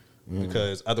eyes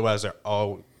because otherwise they're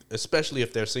all, especially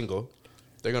if they're single,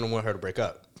 they're going to want her to break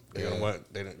up. They're going to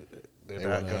want, they're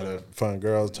not going to fun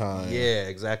girl time. Yeah,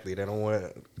 exactly. They don't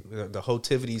want the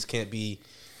hotivities can't be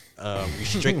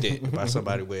restricted by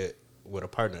somebody with a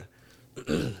partner.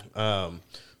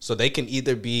 So they can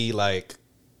either be like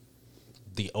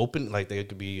the open, like they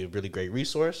could be a really great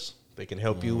resource. They can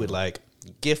help you with like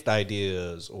gift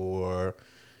ideas or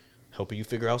helping you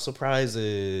figure out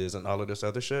surprises and all of this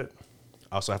other shit.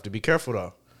 Also have to be careful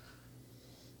though,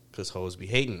 because hoes be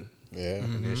hating. Yeah.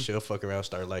 And then she'll fuck around,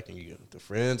 start liking you. The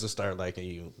friends will start liking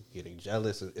you, getting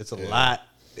jealous. It's a lot.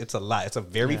 It's a lot. It's a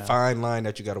very fine line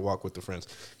that you got to walk with the friends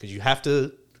because you have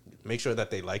to make sure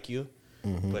that they like you,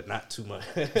 but not too much.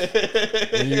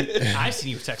 I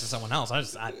seen you texting someone else. I'm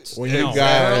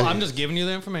just giving you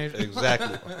the information.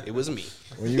 Exactly. It was me.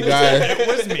 When you guys, It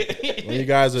was me. when you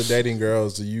guys are dating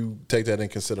girls, do you take that in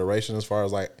consideration as far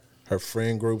as like her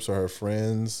friend groups or her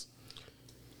friends?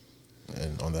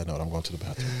 And on that note, I'm going to the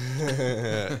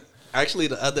bathroom. Actually,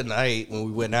 the other night when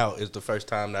we went out is the first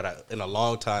time in a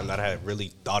long time that I had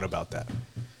really thought about that.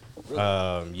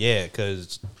 Really?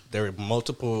 Because there were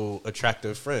multiple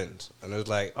attractive friends. And it was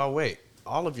like, oh, wait,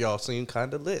 all of y'all seem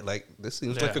kind of lit. Like, this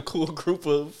seems like a cool group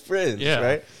of friends,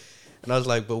 right? And I was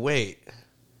like, but wait.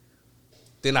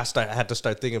 Then I had to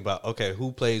start thinking about, okay,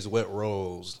 who plays what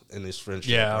roles in this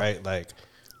friendship, right? Like,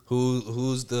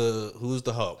 who's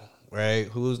the hoe? Right?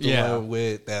 Who's the one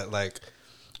with that, like,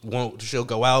 she'll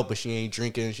go out, but she ain't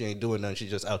drinking, she ain't doing nothing, she's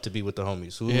just out to be with the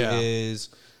homies. Who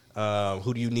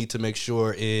do you need to make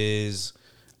sure is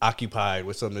occupied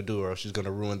with something to do or she's going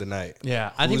to ruin the night?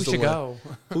 Yeah, I think we should go.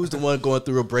 Who's the one going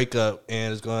through a breakup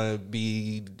and is going to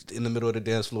be in the middle of the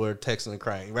dance floor texting and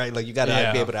crying, right? Like, you got to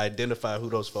be able to identify who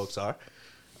those folks are.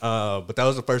 But that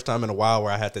was the first time in a while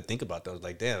where I had to think about that. I was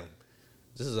like, damn.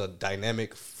 This is a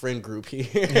dynamic friend group here.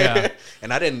 Yeah.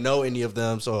 And I didn't know any of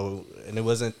them, and it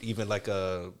wasn't even like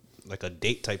a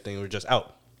date type thing. We were just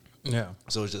out. Yeah.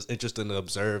 So it was just interesting to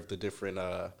observe the different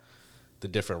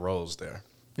roles there.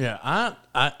 Yeah. I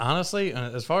honestly,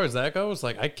 as far as that goes,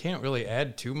 like I can't really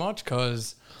add too much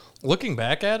because looking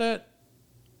back at it,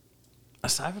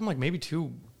 aside from like maybe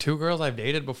two girls I've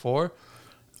dated before,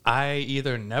 I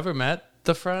either never met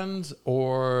the friends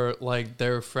or like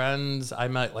their friends I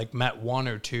met one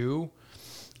or two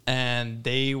and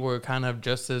they were kind of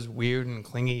just as weird and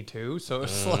clingy too, so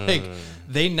it's like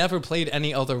they never played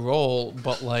any other role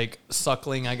but like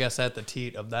suckling I guess at the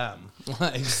teat of them,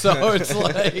 like, so it's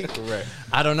like right.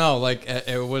 I don't know, like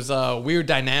it was weird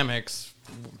dynamics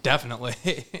definitely.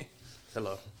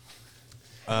 Hello.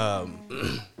 Where's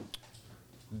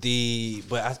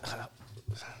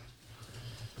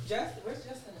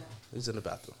Justin at? He's in the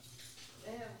bathroom.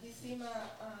 Damn, he see my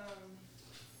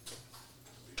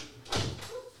shoes.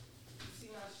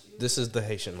 This is the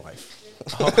Haitian wife.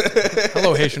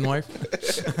 Hello, Haitian wife.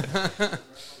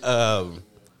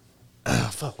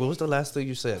 Fuck, what was the last thing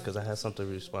you said? Because I had something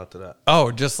to respond to that.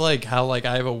 Oh, just like how like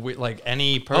I have a like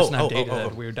any person I've dated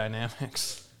had weird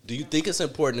dynamics. Do you think it's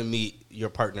important to meet your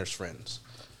partner's friends?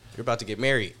 You're about to get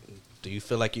married. Do you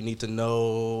feel like you need to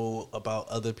know about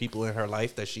other people in her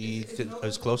life that she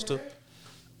is close to?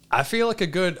 I feel like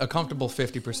a comfortable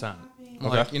 50%.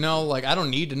 Like, you know, like I don't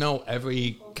need to know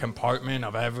every compartment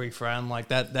of every friend like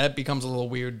that. That becomes a little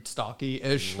weird,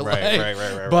 stalky-ish.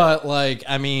 Right. But like,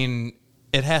 I mean,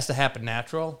 it has to happen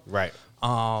natural. Right.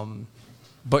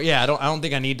 But yeah, I don't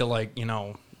think I need to like, you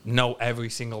know every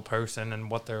single person and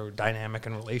what their dynamic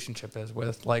and relationship is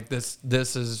with. Like this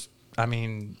is, I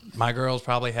mean, my girls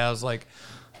probably has like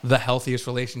the healthiest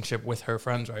relationship with her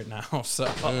friends right now. So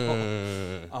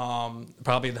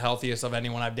probably the healthiest of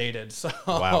anyone I've dated. So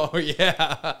wow.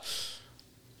 Yeah.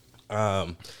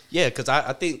 Yeah, because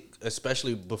I think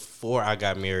especially before I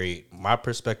got married, my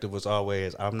perspective was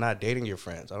always, I'm not dating your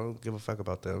friends. I don't give a fuck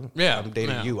about them. Yeah. I'm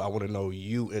dating you. I want to know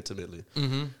you intimately.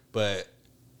 Mm-hmm. But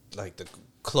like the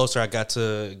closer I got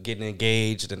to getting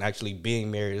engaged and actually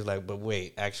being married, it's like, but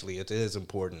wait, actually it is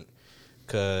important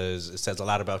because it says a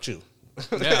lot about you.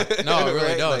 Yeah, no, it really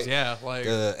right? does. Like, yeah,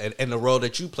 like and the role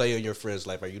that you play in your friends'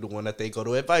 life. Are you the one that they go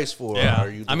to advice for? Yeah, Are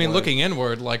you I mean, looking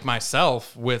inward, like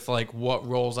myself, with like what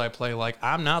roles I play, like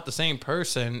I'm not the same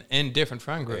person in different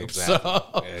friend groups. Exactly.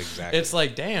 So exactly, it's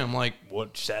like, damn, like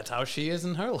that's how she is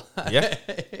in her life. Yeah,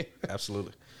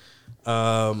 absolutely.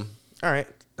 All right,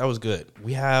 that was good.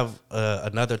 We have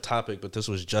another topic, but this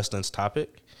was Justin's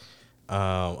topic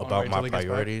about my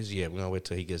priorities. Yeah, we're gonna wait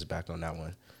till he gets back on that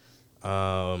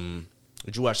one.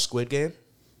 Did you watch Squid Game?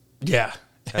 Yeah.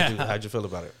 How'd you feel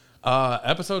about it?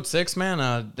 Episode 6,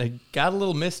 man, it got a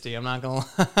little misty. I'm not gonna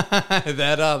lie.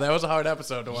 That was a hard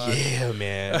episode to watch. Yeah,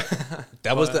 man.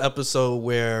 That was the episode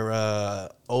where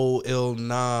old Il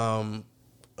Nam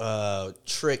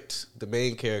tricked the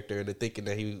main character into thinking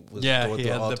that he was going he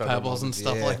through had all the pebbles and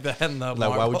stuff like that. And the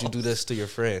like, why would you do this to your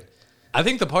friend? I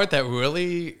think the part that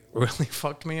really, really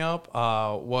fucked me up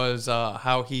was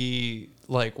how he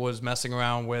like was messing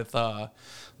around with the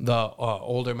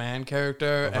older man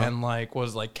character and like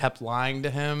was like kept lying to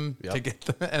him to get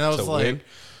and I was like, win.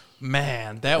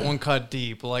 Man, that one cut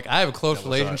deep. Like I have a close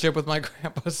relationship with my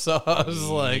grandpa, so I was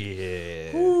like,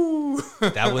 woo.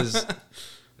 That was.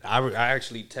 I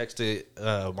actually texted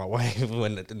my wife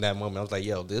in that moment. I was like,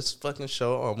 "Yo, this fucking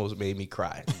show almost made me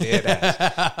cry." Dead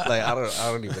ass. Like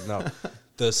I don't even know.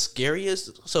 The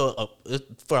scariest. So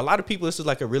for a lot of people, this is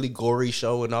like a really gory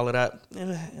show and all of that.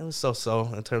 It was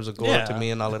so in terms of gore to me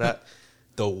and all of that.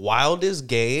 The wildest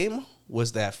game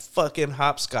was that fucking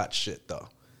hopscotch shit though.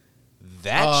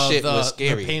 That shit was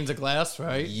scary. The panes of glass,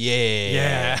 right?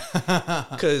 Yeah.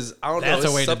 Because I don't know.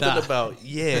 It's something about,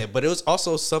 but it was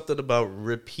also something about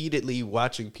repeatedly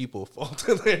watching people fall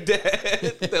to their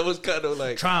death. That was kind of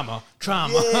like trauma.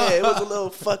 Yeah, it was a little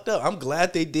fucked up. I'm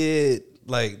glad they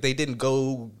didn't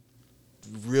go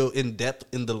real in depth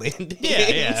in the landing.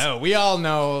 Yeah. We all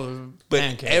know. But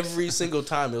pancakes. every single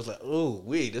time it was like, oh,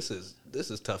 this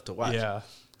is tough to watch. Yeah.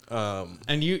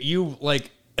 And you like.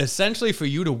 Essentially, for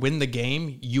you to win the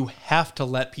game, you have to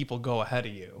let people go ahead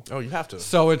of you. Oh, you have to.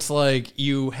 So it's like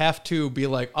you have to be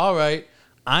like, all right,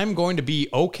 I'm going to be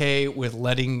okay with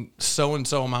letting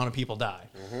so-and-so amount of people die.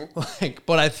 Mm-hmm. Like,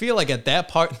 but I feel like at that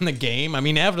part in the game, I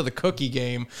mean, after the cookie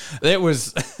game, it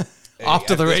was off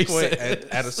to the races.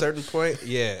 At a certain point,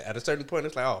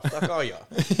 it's like, oh, fuck all y'all.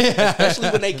 Especially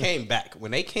when they came back.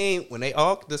 When they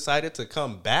all decided to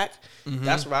come back,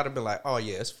 that's where I'd have been like, oh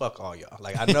yeah, it's fuck all y'all.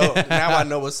 Like I know now I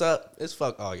know what's up. It's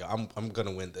fuck all y'all. I'm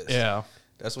gonna win this. Yeah.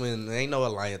 That's when there ain't no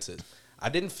alliances. I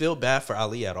didn't feel bad for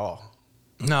Ali at all.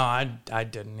 No, I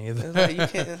didn't either. Like, you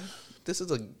can't. This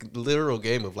is a literal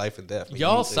game of life and death.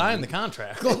 Y'all signed the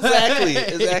contract. Exactly.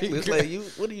 It's like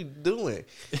what are you doing?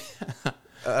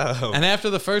 And after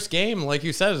the first game, like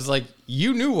you said, it's like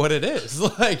you knew what it is.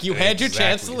 Like you had your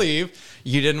chance to leave,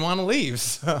 you didn't want to leave.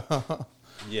 So.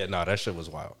 Yeah, no, that shit was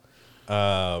wild.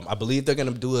 I believe they're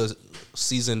gonna do a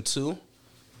season 2,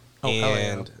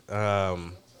 and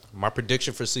my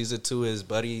prediction for season 2 is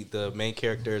Buddy, the main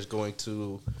character, is going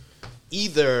to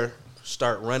either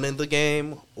start running the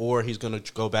game or he's gonna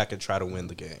go back and try to win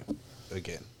the game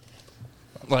again.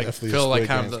 Like definitely feel like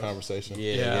kind of conversation.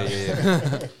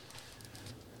 Yeah.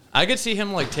 I could see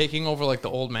him like taking over like the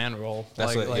old man role,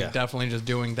 That's definitely just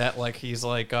doing that. Like he's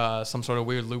like some sort of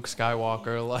weird Luke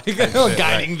Skywalker, like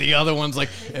guiding the other ones. Like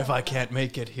if I can't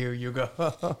make it, here you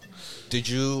go. Did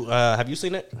you have you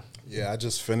seen it? Yeah, I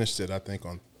just finished it. I think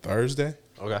on Thursday.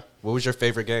 Okay. What was your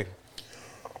favorite game?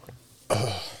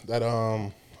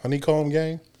 That honeycomb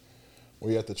game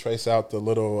where you have to trace out the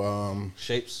little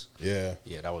shapes. Yeah,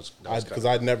 yeah, that was because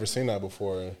I'd never seen that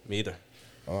before. Me either.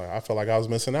 I felt like I was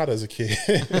missing out as a kid.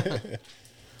 It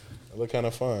looked kind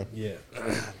of fun. Yeah,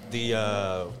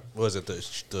 the what was it,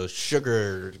 the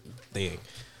sugar thing,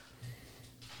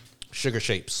 sugar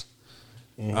shapes.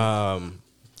 Mm-hmm.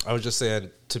 I was just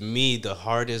saying, to me, the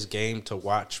hardest game to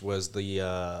watch was the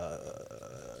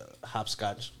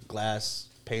hopscotch glass,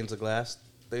 panes of glass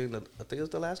thing. I think it was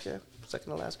the last game,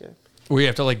 second to last game. We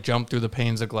have to like jump through the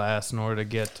panes of glass in order to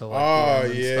get to like.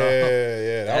 Oh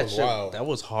yeah, that was wild. That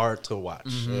was hard to watch.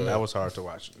 Mm-hmm. That was hard to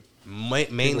watch.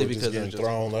 Mainly because getting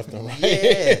thrown left and right.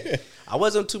 Yeah, I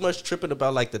wasn't too much tripping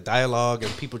about like the dialogue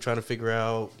and people trying to figure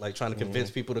out, like trying to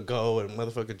convince people to go and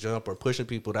motherfucker jump or pushing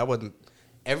people. That wasn't.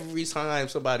 Every time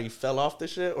somebody fell off the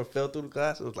shit or fell through the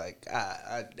glass, it was like,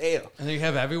 God damn. And then you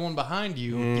have everyone behind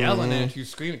you yelling at you,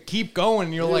 screaming, "Keep going!"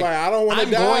 And you're like, I don't want to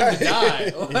die.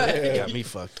 I'm going to die. It got me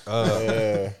fucked.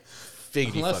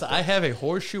 Unless I have a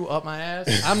horseshoe up my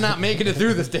ass, I'm not making it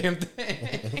through this damn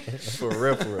thing. For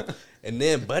real. And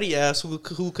then Buddy ass, who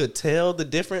could tell the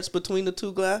difference between the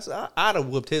two glasses, I'd have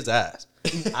whooped his ass.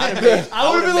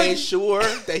 I would have made sure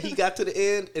that he got to the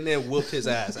end and then whooped his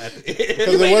ass at the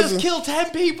end. You made us kill 10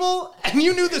 people, and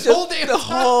you knew this whole damn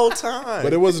whole time.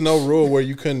 But there was no rule where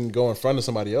you couldn't go in front of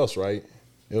somebody else, right?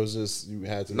 It was just you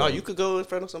had to. No, you could go in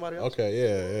front of somebody else.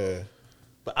 Okay, yeah.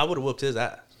 But I would have whooped his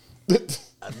ass.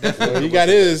 He got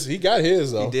his. He got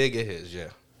his though. He did get his, yeah.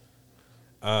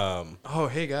 Oh,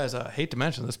 hey guys, I hate to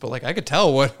mention this, but like I could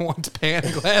tell what's pan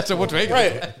glass and what's regular.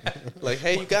 Right. Like,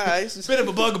 hey, you guys, it's a bit of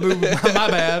a bugaboo. My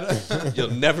bad. You'll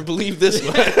never believe this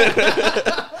one.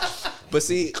 But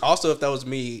see, also if that was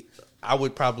me, I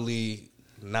would probably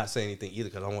not say anything either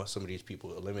because I want some of these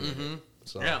people eliminated. Mm-hmm.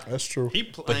 So yeah, that's true.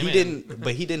 He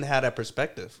didn't have that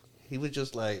perspective. He was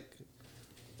just like,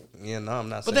 yeah, no, I'm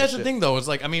not. But that's the thing, though. Is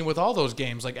like, I mean, with all those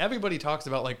games, like everybody talks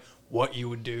about like what you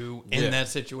would do in that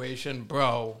situation,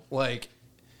 bro. Like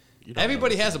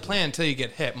everybody has a plan until you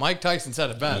get hit. Mike Tyson said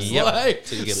it best. Yep. Like,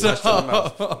 until you get lashed in the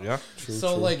mouth. Yeah. True.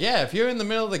 Like, yeah, if you're in the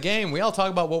middle of the game, we all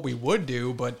talk about what we would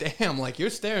do, but damn, like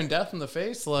you're staring death in the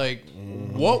face. Like,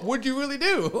 what would you really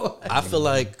do? I feel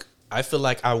like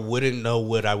I wouldn't know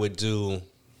what I would do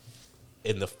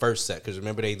in the first set because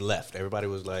remember they left. Everybody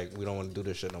was like, "We don't want to do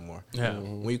this shit no more." Yeah.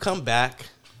 When you come back,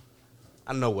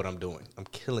 I know what I'm doing. I'm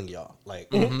killing y'all. Like,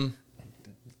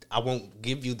 I won't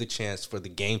give you the chance for the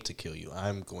game to kill you.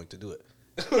 I'm going to do it.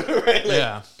 Right? Like,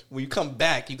 yeah. When you come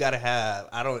back, you gotta have.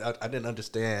 I didn't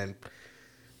understand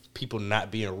people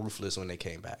not being ruthless when they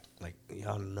came back. Like,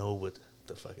 y'all know what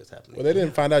the fuck is happening. Well, they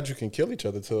didn't find out you can kill each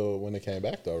other till when they came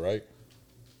back, though, right?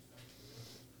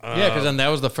 Yeah, because then that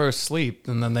was the first sleep,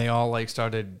 and then they all like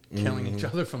started killing each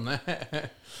other from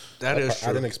that. That is true.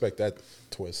 I didn't expect that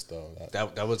twist though.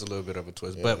 That was a little bit of a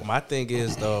twist. Yeah. But my thing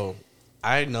is though,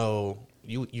 I know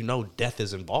you know death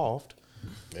is involved.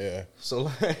 Yeah. So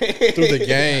like through the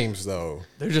games though,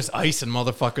 they're just icing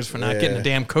motherfuckers for not getting a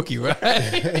damn cookie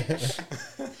right.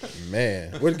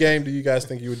 Man, what game do you guys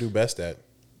think you would do best at?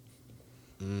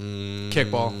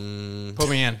 Kickball. Put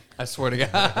me in. I swear to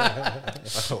God.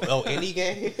 Any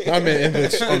game? I mean,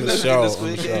 on the show.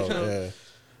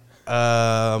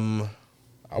 Yeah.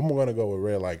 I'm gonna go with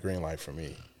red light, green light for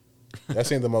me. That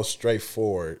seemed the most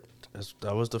straightforward.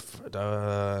 That was the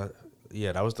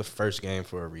first game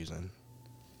for a reason.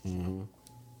 Mm-hmm.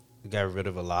 We got rid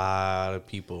of a lot of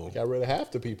people. Got rid of half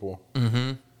the people.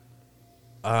 Mm-hmm.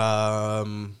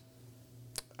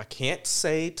 I can't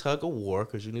say tug of war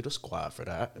because you need a squad for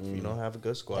that. If you don't have a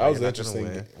good squad, that was an interesting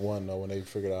one though when they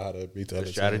figured out how to beat the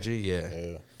strategy.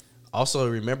 Yeah. Also,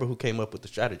 remember who came up with the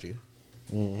strategy?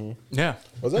 Mm-hmm. Yeah.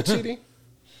 Was that cheating?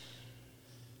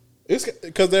 It's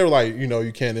because they were like,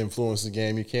 you can't influence the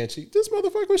game, you can't cheat. This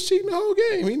motherfucker was cheating the whole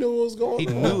game. He knew what was going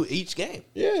on. He knew each game.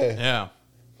 Yeah. Yeah.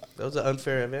 That was an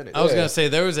unfair advantage. I was gonna say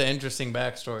there was an interesting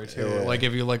backstory too. Yeah. Like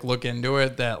if you look into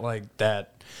it, that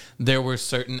there were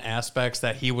certain aspects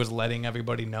that he was letting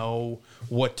everybody know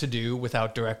what to do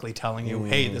without directly telling you,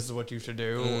 hey, this is what you should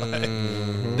do.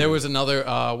 Like, there was another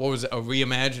a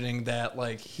reimagining that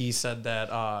like he said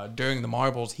that during the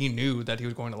marbles he knew that he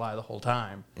was going to lie the whole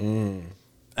time.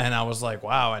 And I was like,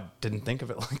 wow, I didn't think of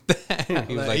it like that.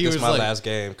 He was like, this is my last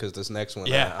game because this next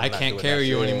one, I can't carry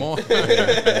you anymore.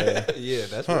 Yeah,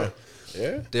 that's right.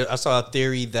 Yeah. I saw a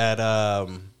theory that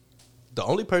the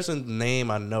only person's name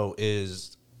I know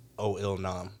is Il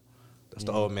Nam. That's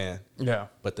the old man. Yeah.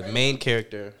 But the main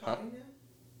character... Huh?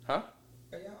 Huh?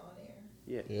 Are y'all on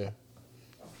air? Yeah.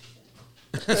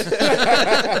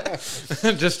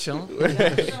 Just chilling. Y'all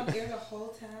been on air the whole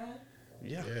time?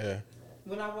 Yeah.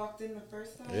 When I walked in the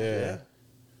first time? Yeah.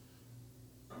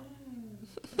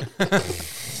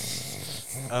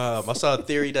 I saw a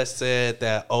theory that said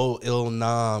that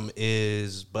Il-Nam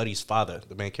is Buddy's father,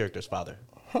 the main character's father.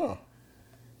 Huh.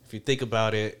 If you think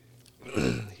about it,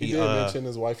 he did mention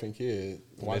his wife and kid.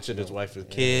 He mentioned his wife and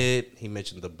kid. He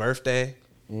mentioned the birthday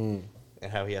and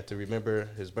how he had to remember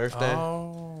his birthday.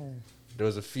 Oh. There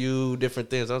was a few different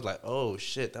things. I was like, oh,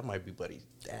 shit, that might be Buddy's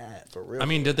dad, for real. I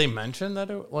mean, did they mention that?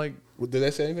 Did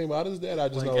they say anything about his dad? I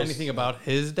just know anything about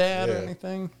his dad or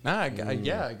anything? Nah, I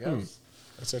guess.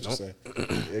 That's interesting.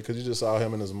 Yeah, because you just saw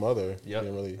him and his mother. Yeah,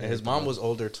 and his mom was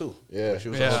older, too. Yeah. She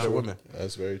was an older woman.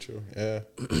 That's very true. Yeah.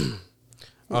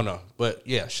 Oh, no. But,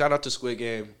 yeah, shout out to Squid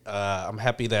Game. I'm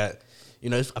happy that,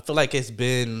 I feel like it's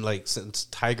been, like, since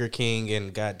Tiger King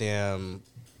and goddamn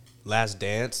Last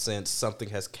Dance, since something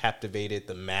has captivated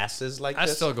the masses like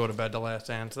this. I still go to bed to Last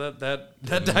Dance. That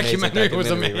documentary was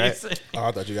amazing. Right? Oh,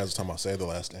 I thought you guys were talking about Save the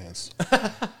Last Dance.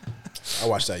 I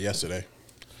watched that yesterday.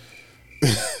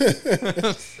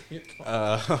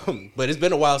 But it's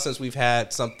been a while since we've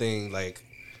had something like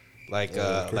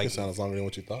sounds longer than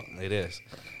what you thought. It is.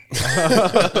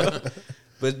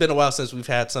 But it's been a while since we've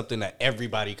had something that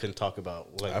everybody can talk about.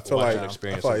 I feel like that's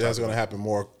going to happen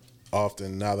more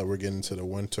often now that we're getting to the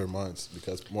winter months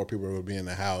because more people will be in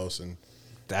the house and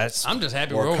I'm just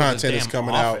happy more we're content over this is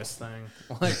coming Office out. Thing.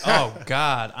 Like, oh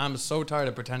God, I'm so tired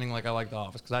of pretending like I like The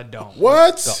Office because I don't.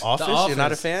 What? The Office? You're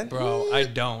not a fan, bro? I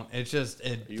don't. It's just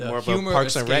you more of a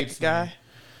Parks and Rec guy.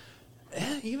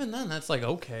 Yeah, even then, that's like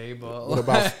okay, but what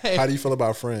about? How do you feel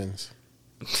about Friends?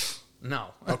 No.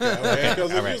 Okay.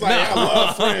 Because he was like, I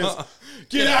love Friends.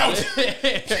 Get out!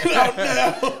 Get out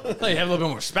now! You have a little bit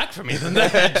more respect for me than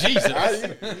that.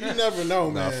 Jesus. You never know,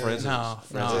 man. Friends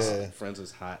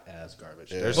is hot as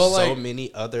garbage. Yeah. There's so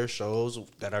many other shows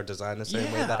that are designed the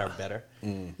same way that are better.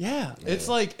 Yeah. It's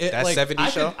like that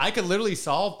 70s show. I could literally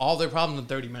solve all their problems in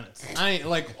 30 minutes.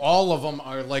 All of them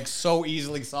are like so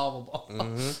easily solvable.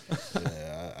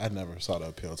 Yeah, I never saw the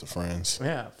appeal to Friends.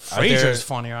 Yeah, Frasier's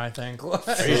funnier, I think.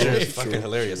 Frasier's fucking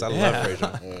hilarious. I love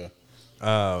Frasier.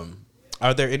 Yeah.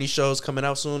 Are there any shows coming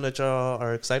out soon that y'all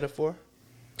are excited for?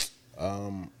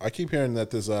 I keep hearing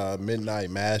that this Midnight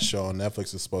Mass show on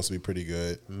Netflix is supposed to be pretty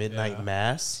good. Midnight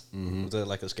Mass? Mm-hmm. Is it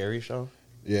like a scary show?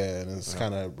 Yeah, and it's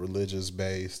kind of religious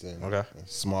based and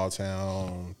small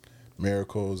town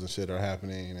miracles and shit are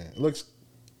happening. And it looks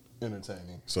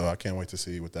entertaining. So I can't wait to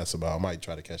see what that's about. I might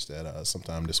try to catch that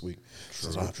sometime this week.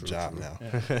 True, I have a job now.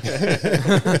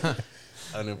 Yeah.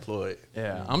 Unemployed.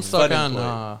 Yeah, I'm stuck on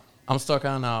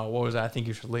what was that? I Think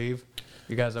You Should Leave.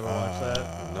 You guys ever watch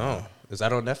that? No. Is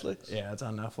that on Netflix? Yeah, it's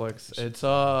on Netflix.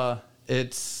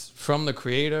 It's from the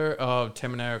creator of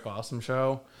Tim and Eric Awesome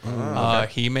Show.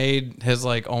 He made his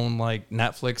own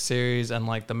Netflix series and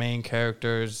the main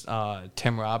characters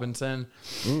Tim Robinson.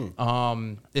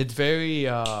 It's very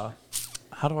how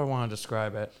do I want to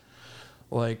describe it?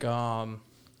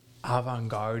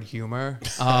 Avant-garde humor,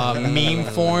 meme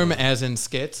form, as in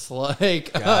skits. Got you.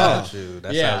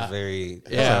 That sounds very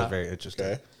interesting.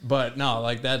 Okay. But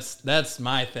no, that's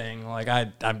my thing.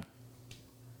 I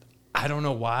don't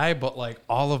know why, but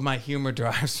all of my humor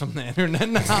derives from the internet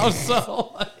now.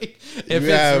 So if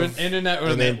it's internet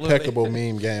related, an impeccable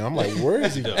meme game. I'm like, where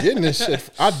is he getting this shit?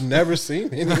 I've never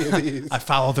seen any of these. I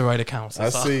follow the right accounts. I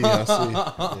see.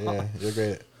 Yeah, you're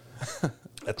great.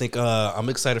 I think I'm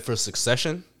excited for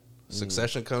Succession.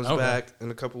 Succession comes back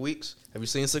in a couple weeks. Have you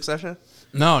seen Succession?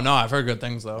 No, I've heard good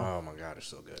things though. Oh my God, it's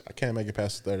so good. I can't make it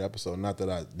past the third episode. Not that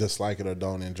I dislike it or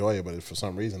don't enjoy it, but for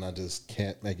some reason I just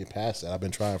can't make it past it. I've been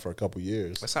trying for a couple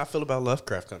years. That's how I feel about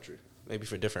Lovecraft Country. Maybe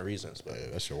for different reasons, but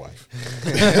that's your wife.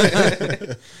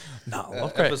 No,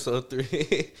 Lovecraft. Episode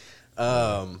 3.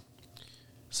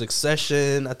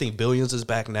 Succession, I think Billions is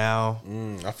back now.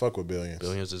 I fuck with Billions.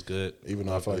 Billions is good. Even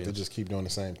though I feel like they just keep doing the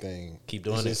same thing. Keep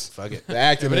doing it. Fuck it. The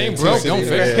acting, if it ain't broke, don't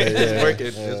fix it. It's working.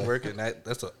 It's working.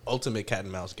 That's an ultimate cat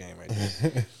and mouse game right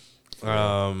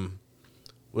there.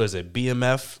 What is it?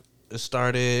 BMF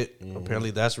started.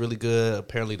 Apparently that's really good.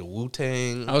 Apparently the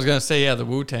Wu-Tang. I was gonna say the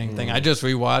Wu-Tang thing. I just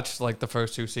rewatched the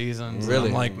first 2 seasons. Really?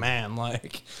 I'm like, man, I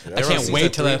can't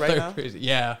wait till that third season.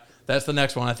 Yeah. That's the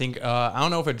next one. I think I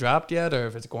don't know if it dropped yet or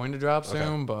if it's going to drop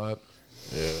soon, but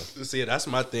See, that's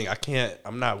my thing.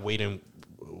 I'm not waiting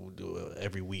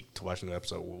every week to watch an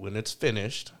episode. When it's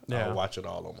finished, I'll watch it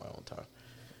all on my own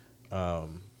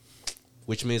time.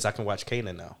 Which means I can watch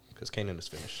Kanan now because Kanan is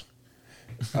finished.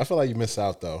 I feel like you miss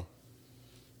out though.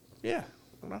 Yeah,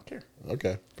 I don't care.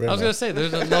 Okay. I was gonna say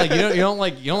there's you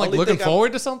don't looking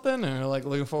forward to something or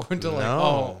looking forward to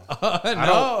no.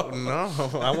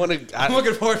 I want to. I'm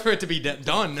looking forward for it to be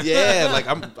done. Yeah,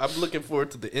 I'm looking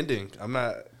forward to the ending. I'm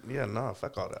not. Yeah, no,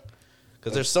 fuck all that.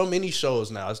 Because there's so many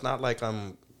shows now. It's not like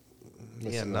I'm.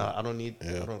 I don't need.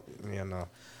 Yeah.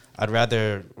 I'd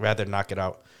rather knock it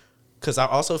out. Because I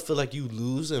also feel like you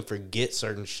lose and forget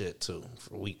certain shit too,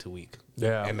 from week to week.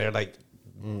 Yeah, and they're like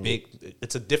big.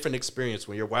 It's a different experience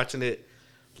when you're watching it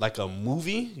like a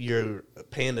movie. You're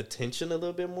paying attention a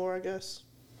little bit more, I guess.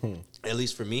 At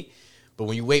least for me. But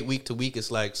when you wait week to week,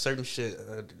 it's like certain shit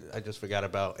I just forgot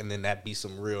about, and then that be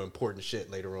some real important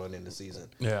shit later on in the season.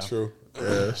 Yeah, true. Yeah,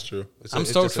 that's true. I'm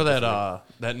stoked for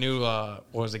that new what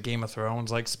was it, Game of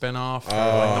Thrones like spinoff, like the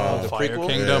whole Fire prequel?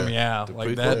 Kingdom. Yeah,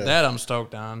 like that. Yeah. That I'm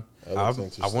stoked on. I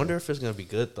wonder if it's gonna be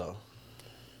good though.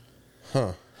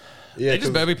 Huh. Yeah, they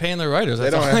just better be paying their writers. They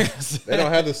don't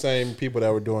have the same people that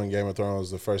were doing Game of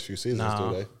Thrones the first few seasons,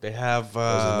 do they? They have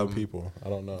new people. I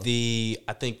don't know.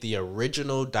 I think the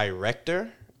original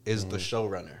director is the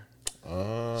showrunner.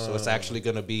 So it's actually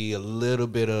going to be a little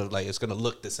bit of like, it's going to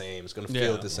look the same. It's going to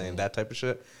feel the same, that type of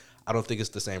shit. I don't think it's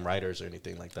the same writers or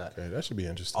anything like that. Okay, that should be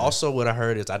interesting. Also, what I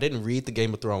heard is I didn't read the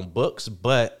Game of Thrones books,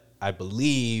 but I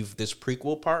believe this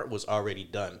prequel part was already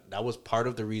done. That was part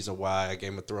of the reason why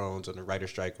Game of Thrones and the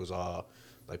writer's strike was all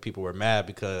like, people were mad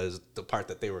because the part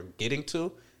that they were getting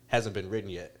to hasn't been written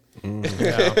yet.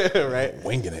 Right?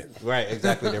 Winging it. Right,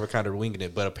 exactly. They were kind of winging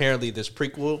it. But apparently this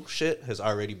prequel shit has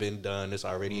already been done. It's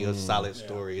already a solid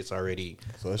story. It's already...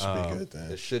 So it should be good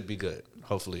then. It should be good,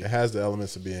 hopefully. It has the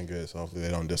elements of being good, so hopefully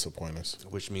they don't disappoint us.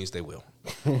 Which means they will.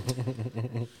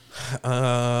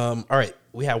 All right.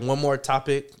 We have one more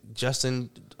topic, Justin,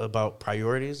 about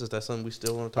priorities. Is that something we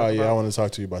still want to talk about? Oh, yeah. I want to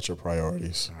talk to you about your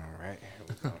priorities. All right. Here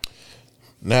we go.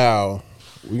 Now,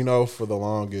 we know for the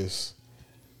longest...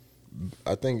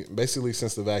 I think basically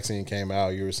since the vaccine came out,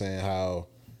 you were saying how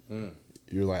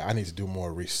you're like, I need to do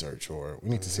more research, or we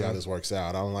need to see how this works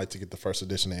out. I don't like to get the first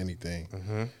edition of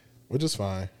anything, which is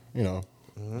fine,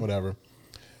 whatever.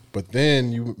 But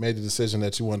then you made the decision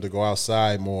that you wanted to go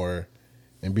outside more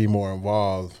and be more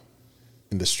involved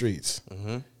in the streets.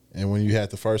 And when you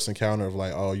had the first encounter of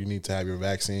like, oh, you need to have your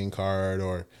vaccine card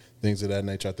or things of that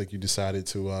nature, I think you decided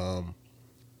to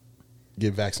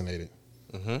get vaccinated.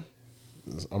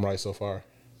 I'm right so far?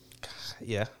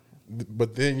 Yeah.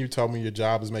 But then you told me your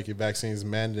job is making vaccines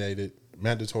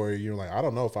mandatory. You're like, I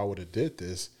don't know if I would have did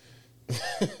this.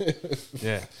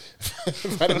 Yeah.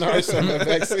 If I didn't already have that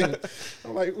vaccine.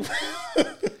 I'm like,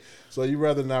 so you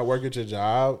rather not work at your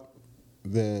job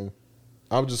than...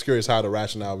 I'm just curious how the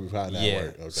rationale behind that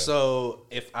work. Okay. So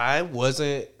if I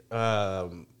wasn't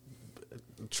trying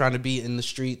to be in the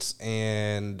streets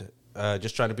and...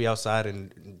 just trying to be outside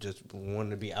and just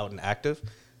wanting to be out and active,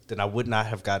 then I would not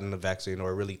have gotten the vaccine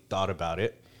or really thought about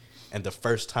it. And the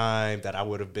first time that I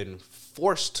would have been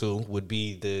forced to would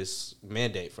be this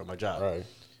mandate from my job. Right.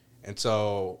 And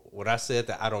so when I said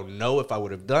that I don't know if I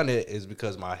would have done it is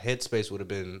because my headspace would have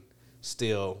been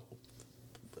still,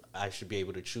 I should be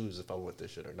able to choose if I want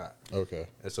this shit or not. Okay.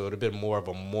 And so it would have been more of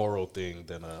a moral thing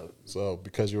than a... So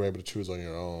because you were able to choose on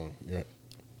your own, you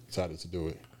decided to do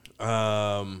it.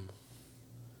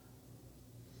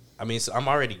 I mean, so I'm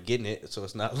already getting it, so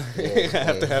it's not like I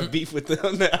have to have beef with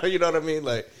them now. You know what I mean?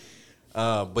 Like,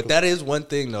 but that is one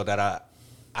thing though that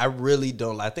I really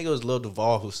don't like. I think it was Lil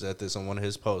Duval who said this on one of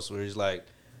his posts where he's like,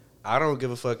 I don't give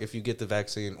a fuck if you get the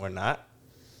vaccine or not,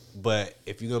 but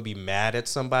if you're gonna be mad at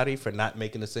somebody for not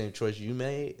making the same choice you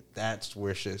made, that's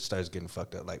where shit starts getting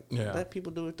fucked up. Like, let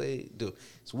people do what they do.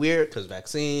 It's weird because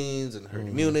vaccines and herd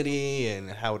immunity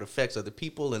and how it affects other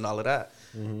people and all of that.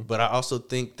 But I also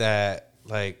think that,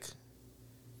 like,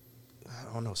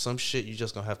 I don't know, some shit you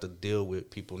just gonna have to deal with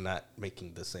people not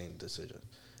making the same decision.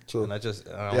 True. And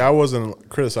I wasn't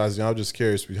criticizing you. I was just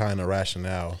curious behind the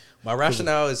rationale. My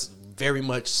rationale is very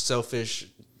much selfish.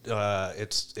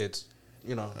 It's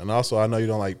And also, I know you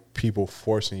don't like people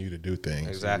forcing you to do things.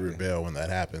 Exactly. You rebel when that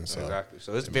happens. So. Exactly.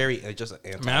 So it's very just.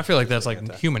 I mean, I feel like that's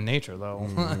like human nature, though.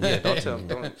 Yeah,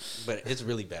 don't. But it's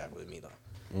really bad with me though.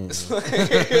 It's like,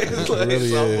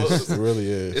 it really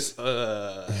is. It's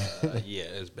yeah,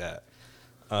 it's bad.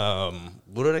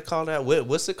 What do they call that?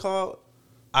 What's it called?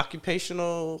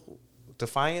 Occupational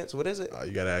defiance. What is it?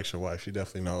 You got to ask your wife. She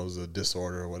definitely knows a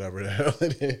disorder or whatever the hell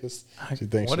it is. She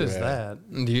thinks. What is that?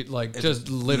 Do you, like, just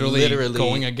literally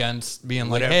going against being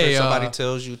like, hey, somebody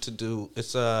tells you to do.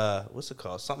 It's what's it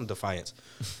called? Something defiance.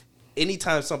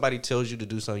 Anytime somebody tells you to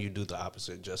do something, you do the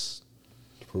opposite. Just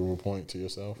prove a point to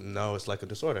yourself. No, it's like a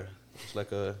disorder. It's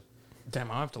like a.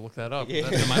 Damn, I have to look that up. Yeah.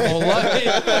 That's in my whole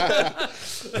life.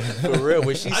 For real,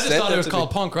 when she I said just thought that it was to called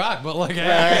me, punk rock, but like, I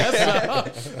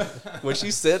guess so. When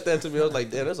she said that to me, I was like,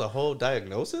 damn, there's a whole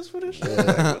diagnosis for this shit?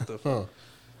 Like, what the fuck?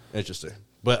 Interesting.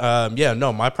 But yeah,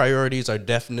 no, my priorities are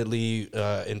definitely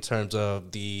in terms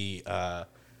of the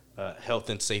health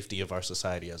and safety of our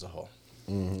society as a whole.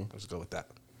 Mm-hmm. Let's go with that.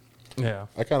 Yeah.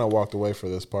 I kind of walked away for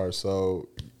this part. So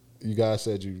you guys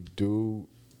said you do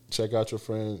check out your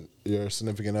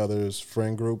significant other's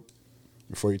friend group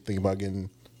before you think about getting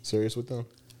serious with them?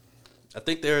 I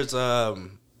think there's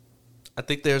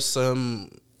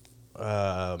some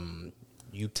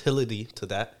utility to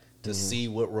that, to see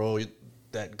what role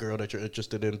that girl that you're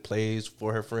interested in plays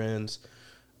for her friends,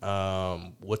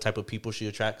 what type of people she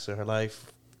attracts in her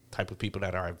life, type of people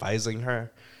that are advising her,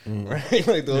 right?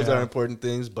 Like those are important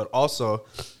things. But also,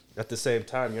 at the same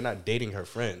time, you're not dating her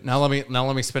friend. Now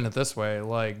let me spin it this way.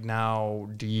 Like, now,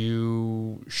 do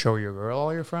you show your girl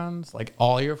all your friends? Like,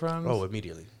 all your friends? Oh,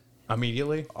 immediately.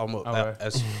 Immediately?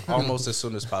 Almost as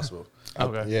soon as possible.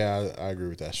 Okay. Yeah, I agree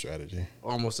with that strategy.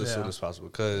 Almost as soon as possible,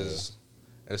 because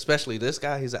especially this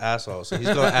guy, he's an asshole. So he's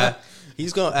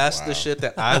gonna ask the shit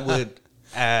that I would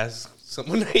ask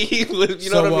someone that he would.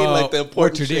 You know what I mean? Like the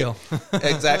important what's your shit. Deal?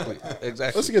 Exactly.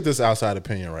 Let's get this outside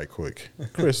opinion right quick,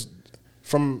 Chris.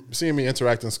 From seeing me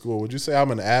interact in school, would you say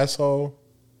I'm an asshole?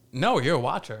 No, you're a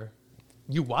watcher.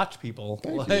 You watch people.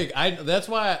 That's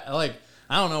why I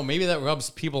don't know, maybe that rubs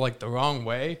people like the wrong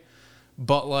way,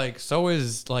 but like so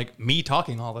is like me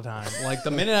talking all the time. Like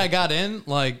the minute I got in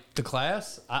like the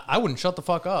class, I wouldn't shut the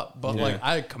fuck up, but like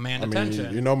I command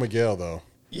attention. You know Miguel though.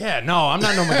 Yeah, no, I'm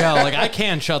not no Miguel. Like I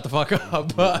can shut the fuck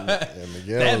up, but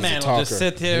that man will just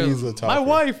sit there. My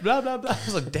wife, blah blah blah. I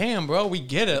was like, damn, bro, we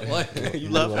get it. Like you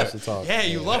love her. Yeah,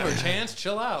 you love her. Chance,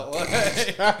 chill out.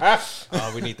 Like,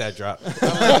 oh, we need that drop.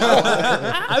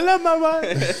 I love my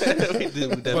wife. We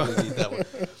definitely need that one.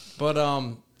 But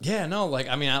yeah, no, like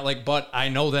I mean, but I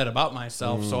know that about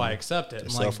myself, so I accept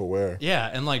it. Self-aware. Yeah,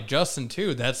 and like Justin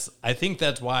too. I think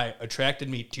that's why attracted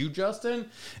me to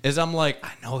Justin. Is I'm like,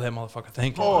 I know that motherfucker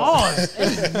thinking.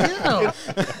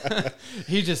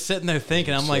 He's just sitting there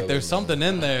thinking. I'm like, there's something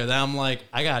in there that I'm like,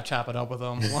 I gotta chop it up with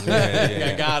him.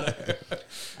 I got it.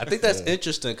 I think that's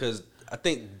interesting because I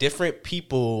think different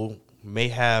people may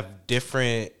have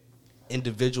different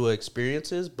individual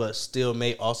experiences, but still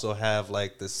may also have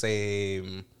like the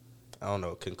same, I don't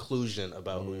know, conclusion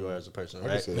about who you are as a person,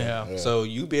 right? Yeah. So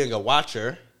you being a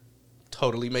watcher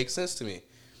totally makes sense to me.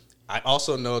 I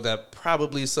also know that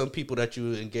probably some people that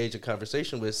you engage in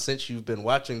conversation with, since you've been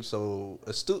watching so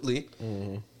astutely,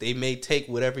 they may take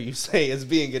whatever you say as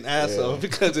being an asshole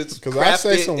because I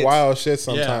say some wild shit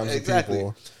sometimes. Yeah, exactly. To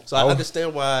people. So I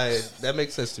understand why that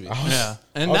makes sense to me.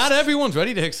 And not everyone's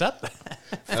ready to accept that.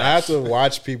 And I have to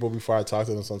watch people before I talk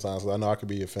to them sometimes because I know I could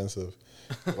be offensive.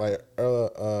 Like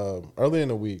early in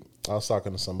the week, I was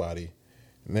talking to somebody,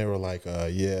 and they were like,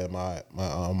 "Yeah, my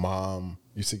mom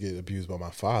used to get abused by my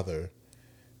father,"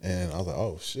 and I was like,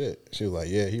 "Oh shit!" She was like,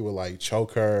 "Yeah, he would like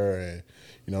choke her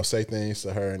and say things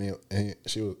to her," and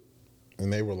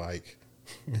they were like,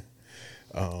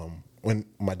 when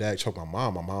my dad choked my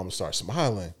mom would start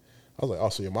smiling. I was like, "Oh,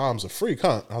 so your mom's a freak,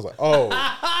 huh?" I was like, "Oh,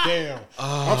 damn.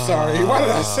 I'm sorry. Why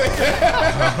did I say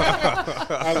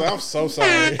that?" I was like, "I'm so sorry."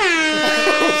 I'm so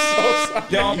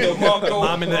sorry.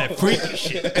 Mom into that freaky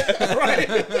shit. Right.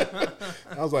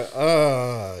 I was like,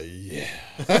 yeah.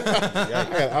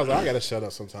 I was like, I gotta shut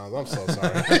up sometimes. I'm so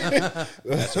sorry.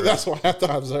 That's why I have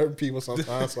to observe people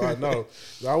sometimes, so I know.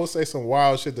 I would say some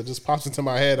wild shit that just pops into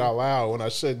my head out loud when I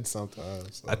shouldn't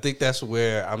sometimes. So. I think that's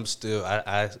where I'm still.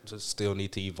 I just still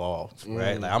need to evolve,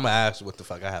 right? Like I'm gonna ask what the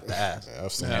fuck I have to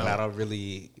ask, and I don't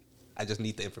really. I just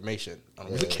need the information. I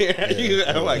don't really care.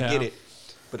 I get it.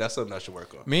 But that's something I should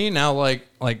work on. Me now, like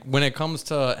when it comes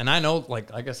to, and I know,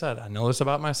 like I said, I know this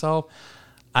about myself.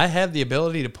 I have the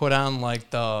ability to put on like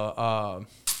the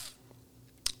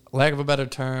lack of a better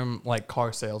term, like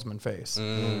car salesman face.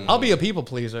 I'll be a people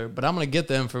pleaser, but I'm gonna get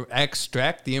them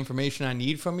extract the information I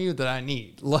need from you that I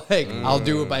need. Like I'll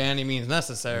do it by any means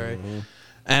necessary.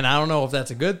 And I don't know if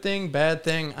that's a good thing, bad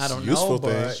thing. I don't know,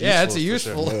 but yeah, it's a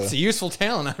useful, it's a useful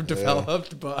talent I've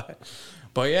developed. But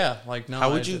yeah, like no.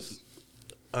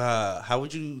 How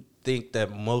would you think that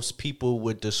most people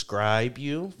would describe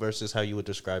you versus how you would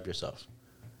describe yourself?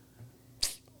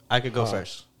 I could go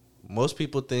first. Most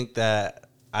people think that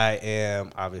I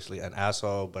am obviously an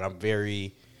asshole, but I'm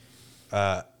very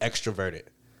extroverted.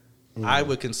 I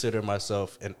would consider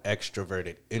myself an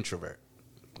extroverted introvert.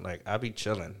 Like I be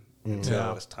chilling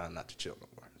until it's time not to chill no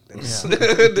more. Then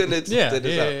it's out.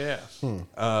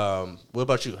 What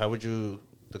about you? How would you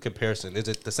the comparison? Is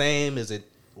it the same? Is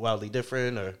it wildly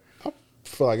different? Or I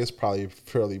feel like it's probably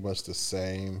fairly much the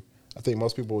same. I think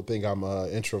most people would think I'm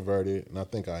introverted, and I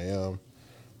think I am.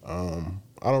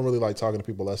 I don't really like talking to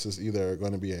people unless it's either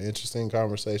going to be an interesting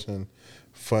conversation,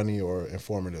 funny, or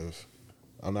informative.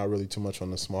 I'm not really too much on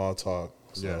the small talk.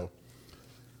 So,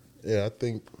 yeah I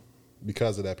think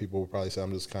because of that, people will probably say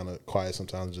I'm just kind of quiet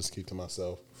sometimes and just keep to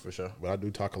myself. For sure. But I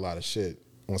do talk a lot of shit.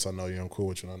 Once I know I'm cool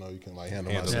with you, and I know you can like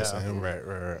handle myself. Yeah.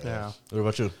 Right. Yeah. What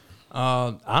about you?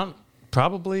 I'm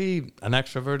probably an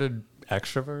extrovert.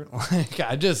 Like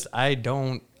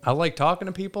I like talking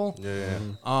to people. Yeah.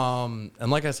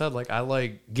 And like I said, like I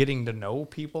like getting to know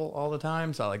people all the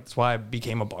time. So that's why I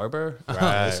became a barber. Right.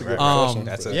 That's a good question.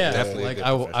 Definitely like a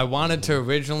good I wanted to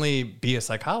originally be a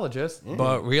psychologist,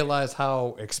 but realized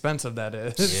how expensive that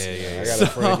is. Yeah. I got a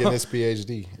friend getting his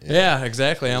PhD. Yeah,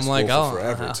 exactly. I'm like,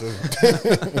 forever too.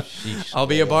 I'll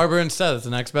be a barber instead. It's the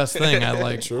next best thing. I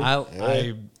like. True.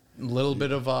 I little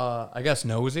bit of I guess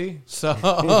nosy. So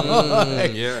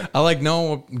I like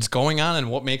knowing what's going on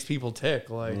and what makes people tick.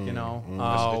 Like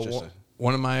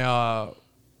one of my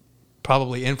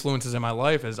probably influences in my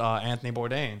life is Anthony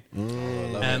Bourdain,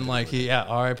 and like he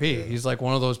R.I.P. He's like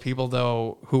one of those people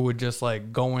though who would just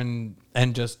like go in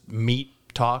and just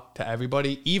talk to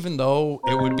everybody, even though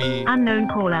it would be unknown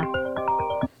caller.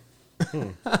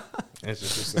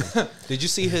 Interesting. Did you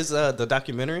see his the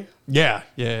documentary? Yeah.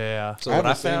 So what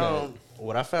I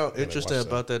found interesting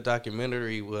about that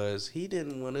documentary was he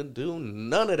didn't want to do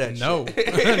none of that shit. No.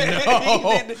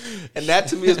 And that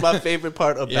to me is my favorite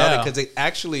part about it, because it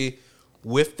actually,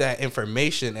 with that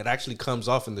information, it actually comes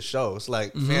off in the show. It's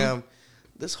like, fam,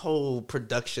 this whole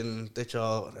production that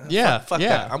y'all, fuck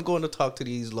that. I'm going to talk to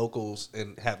these locals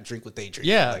and have a drink with they drink.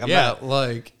 I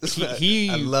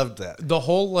loved that. The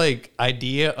whole like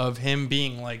idea of him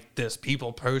being like this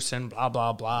people person, blah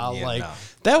blah blah,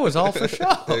 that was all for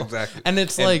show. Exactly. And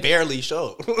it's like barely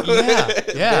showed.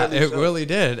 It really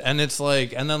did. And it's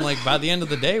like, and then like by the end of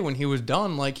the day when he was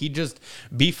done, like he'd just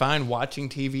be fine watching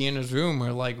TV in his room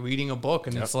or like reading a book,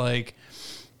 and it's like,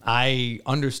 I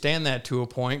understand that to a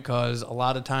point, because a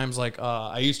lot of times, like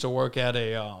I used to work at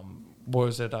a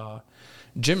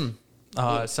gym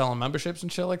selling memberships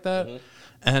and shit like that,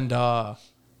 and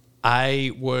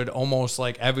I would almost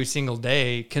like every single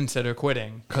day consider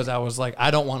quitting, because I was like, I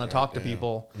don't want to talk to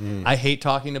people. I hate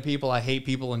talking to people. I hate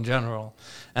people in general.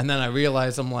 And then I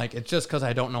realized I'm like, it's just because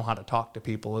I don't know how to talk to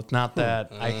people. It's not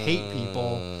that I hate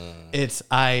people. It's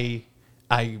I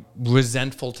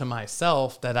resentful to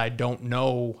myself that I don't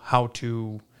know how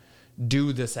to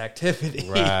do this activity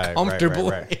comfortably.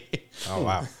 Right. Oh,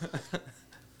 wow.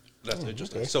 That's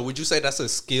interesting. So would you say that's a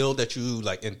skill that you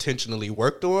like intentionally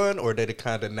worked on, or did it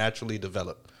kind of naturally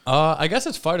develop? I guess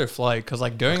it's fight or flight, because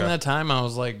like during that time I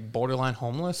was like borderline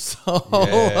homeless, so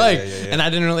and I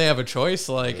didn't really have a choice.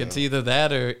 Like it's either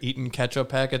that or eating ketchup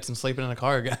packets and sleeping in a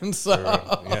car again. So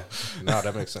no,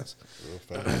 that makes sense.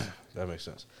 That makes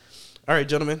sense. All right,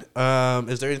 gentlemen.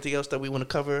 Is there anything else that we want to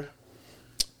cover?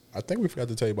 I think we forgot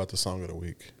to tell you about the song of the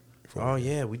week.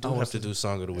 We do have to do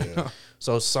song of the week.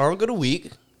 So song of the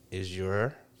week is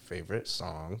your favorite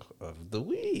song of the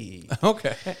week.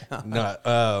 Okay.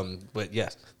 But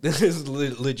yes, this is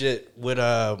legit.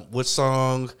 What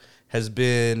song has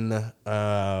been,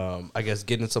 I guess,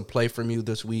 getting some play from you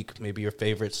this week? Maybe your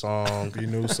favorite song, your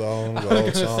new song, I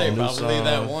was gonna say probably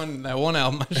that one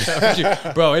album I showed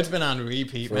you, bro. It's been on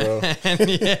repeat, man.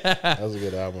 That was a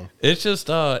good album. It's just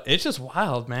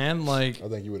wild, man. Like I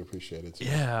think you would appreciate it too.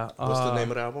 Yeah. What's the name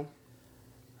of the album?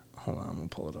 Hold on, I'm gonna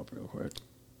pull it up real quick.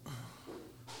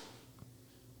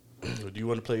 Do you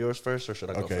want to play yours first, or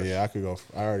should I go first? Okay, yeah, I could go.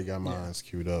 I already got mine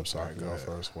queued up, so I can go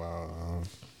first while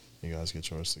you guys get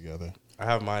yours together. I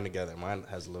have mine together. Mine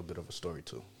has a little bit of a story,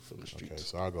 too, from the streets. Okay,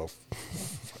 so I'll go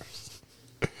first.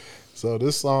 So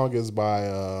this song is by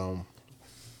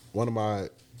one of my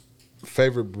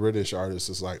favorite British artists.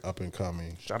 Is like up and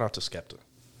coming. Shout out to Skepta.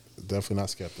 Definitely not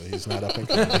Skepta. He's not up and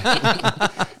coming.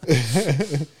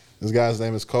 This guy's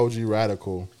name is Koji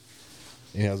Radical.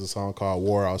 He has a song called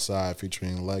War Outside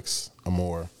featuring Lex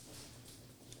Amore.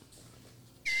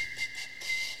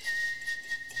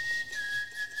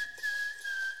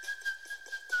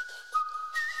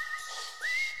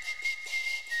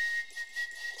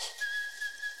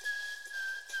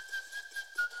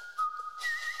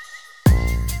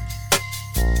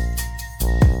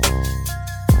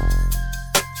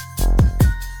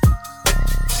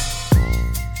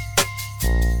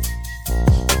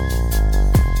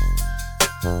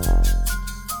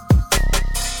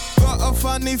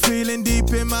 Feeling deep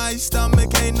in my stomach,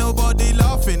 ain't nobody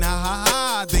laughing. Ha ha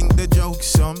ha, I think the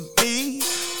joke's on me.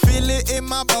 Feel it in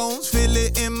my bones, feel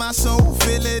it in my soul,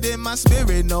 feel it in my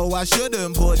spirit. No, I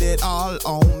shouldn't put it all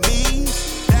on me.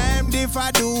 Damned if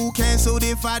I do, cancelled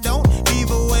if I don't.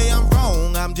 Either way, I'm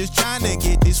wrong. I'm just trying to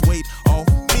get this weight off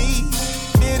me.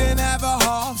 Didn't have a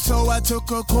half, so I took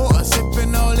a quarter,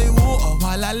 sipping holy water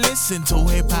while I listened to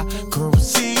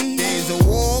hypocrisy. There's a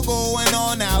war going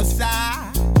on outside.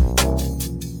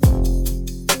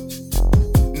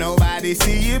 Nobody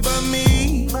see it but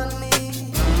me.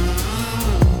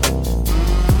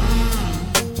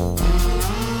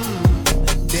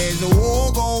 There's a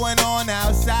war going on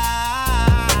outside.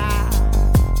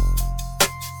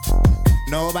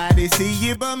 Nobody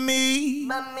see it but me.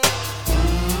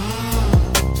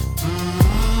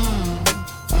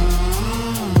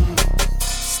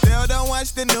 Still don't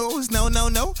watch the news, no.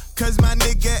 Cause my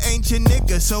nigga ain't your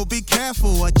nigga, so be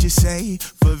careful what you say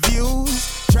for views.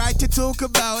 Tried to talk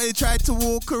about it, tried to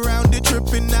walk around it,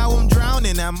 tripping, now I'm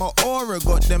drowning. And my aura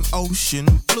got them ocean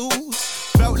blues.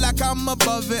 Felt like I'm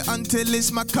above it until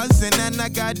it's my cousin, and I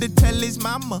gotta tell his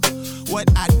mama what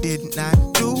I did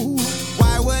not do.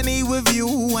 Why wasn't he with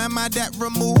you? Am I that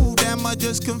removed? Am I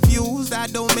just confused? I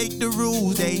don't make the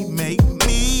rules, they make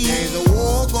me. There's a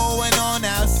war going on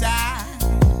outside.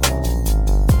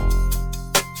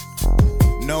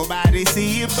 Nobody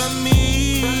see it but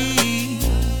me.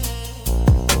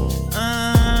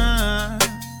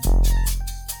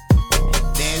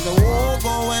 There's a war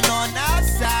going on outside.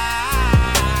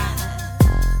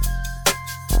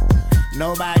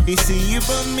 Nobody see it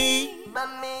but me.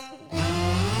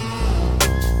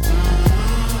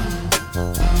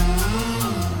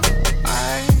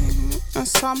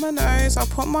 Summer nights, I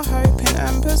put my hope in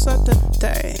embers of the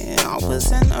day. I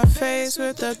was in a phase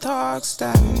with the dark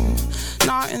stem,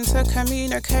 nothing to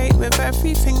communicate with,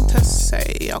 everything to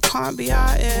say. I can't be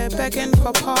out here begging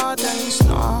for pardons,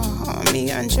 nah.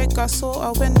 Me and Jake are sort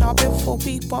of winner before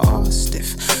we were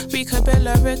stiff. We could build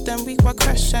a rhythm, we were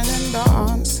questioning the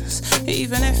answers.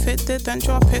 Even if it didn't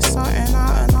drop, it's something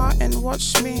out and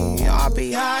watch me. I'll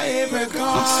be out here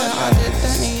regardless. I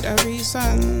didn't need a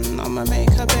reason. I'ma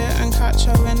make a bit and catch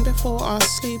a win before I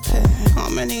sleep here.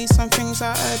 I'ma need some things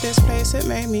out of this place, it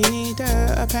made me need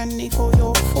it. A penny for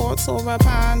your thoughts or a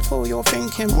pound for your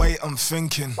thinking. Wait, I'm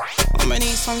thinking. I'ma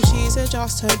need some cheese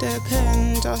just to dip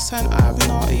in. Just an I've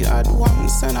not you had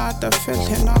once and I had the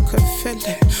feeling I could feel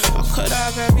it. I could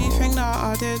have everything that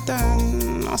I did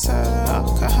then. I said I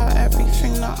could have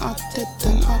everything that I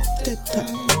didn't.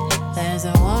 There's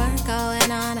a war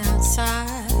going on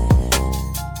outside.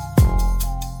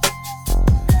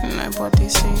 Nobody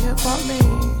see it but me.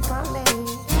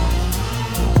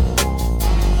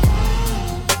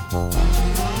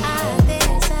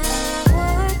 There's a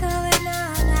war going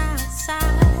on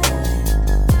outside.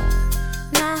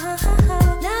 No,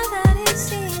 nobody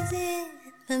sees it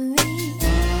but me.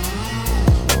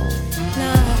 No.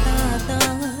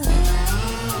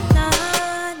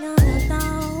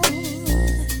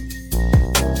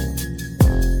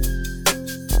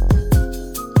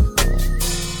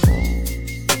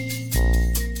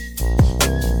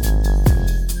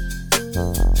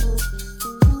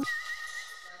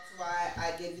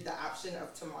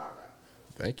 Of tomorrow.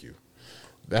 Thank you.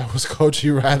 That was Coachy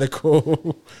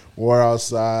Radical, War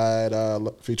Outside,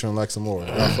 featuring Lexa Moore.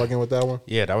 Y'all fucking with that one?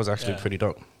 Yeah, that was actually pretty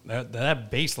dope.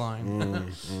 That bass line.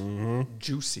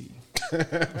 Juicy.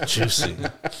 Juicy.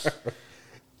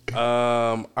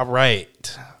 All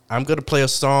right. I'm going to play a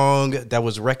song that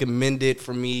was recommended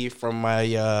for me from my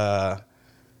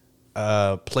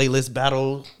playlist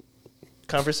battle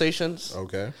conversations.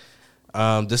 Okay.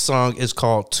 This song is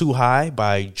called Too High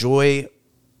by Joy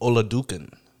Oladukan.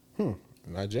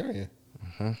 Nigerian.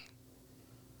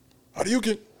 How do you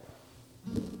get?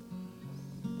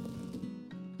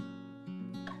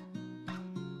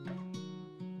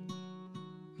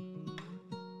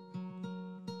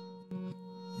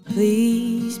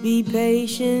 Please be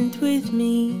patient with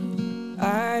me.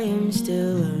 I am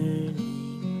still learning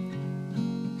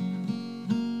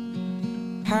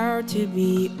how to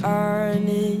be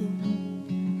honest,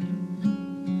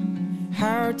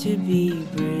 how to be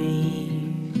brave.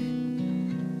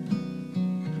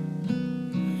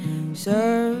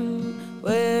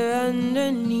 Somewhere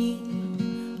underneath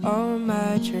all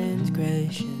my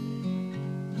transgression,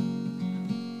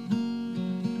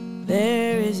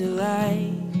 there is a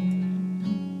light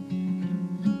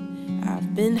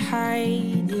I've been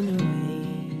hiding away.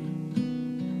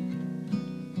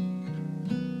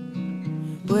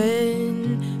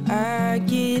 When I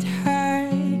get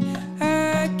high,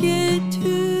 I get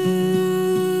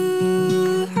too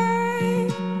high.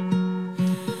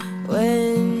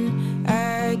 When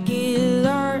I get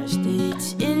lost,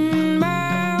 it's in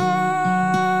my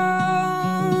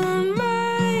own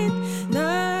mind. And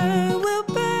I will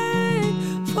beg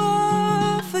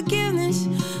for forgiveness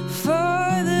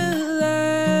for the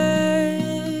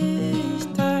last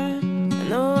time. I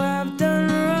know I've done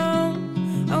wrong.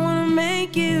 I wanna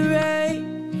make it right.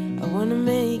 I wanna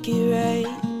make it right.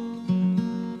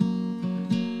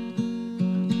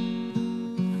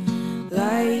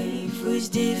 Life was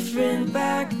different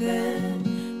back then.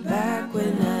 back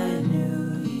when I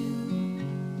knew you.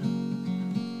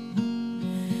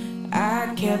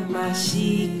 I kept my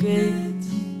secrets,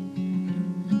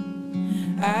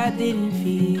 I didn't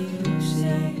feel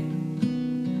safe.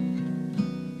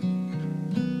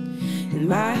 And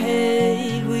my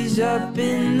head was up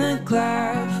in the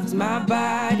clouds, my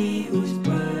body was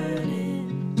burning.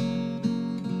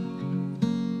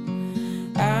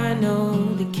 I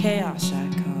know the chaos I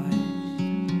caused.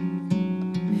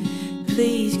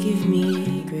 Please give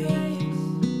me grace.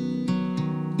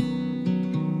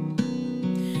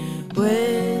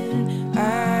 When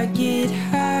I get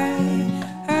high,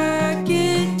 I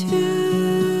get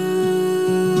too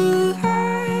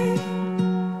high.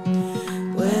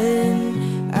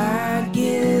 When I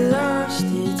get lost,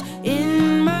 it's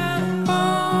in my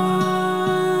own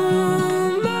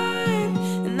mind,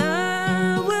 and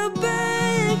I will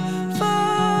beg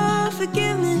for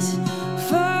forgiveness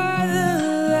for the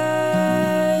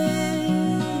last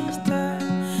time.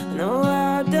 I know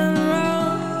I've done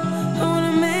wrong, I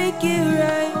wanna make it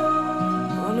right, I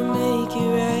wanna make it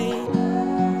right.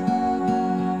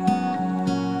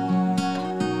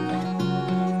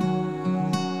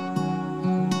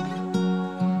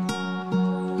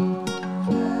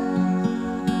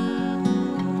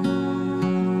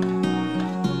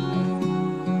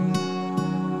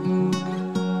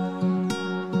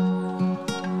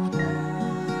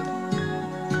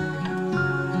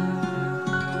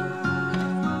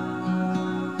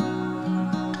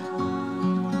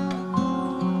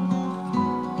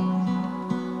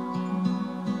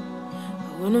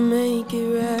 I wanna make it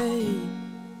right.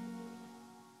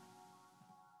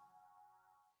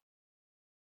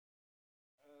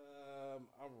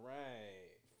 All right.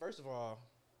 First of all,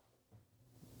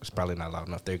 it's probably not loud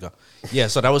enough. There you go. Yeah,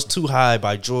 so that was Too High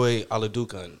by Joy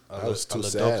Oladukan. That was Too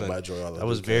Sad by Joy Oladukan. That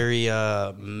was very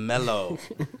mellow,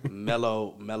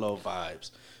 mellow vibes.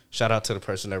 Shout out to the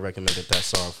person that recommended that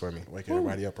song for me. Wake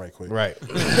everybody up right quick. Right.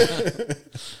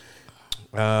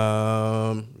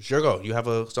 Jurgo, you have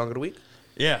a song of the week?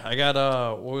 Yeah, I got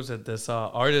what was it? This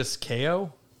artist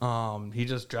KO. He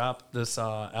just dropped this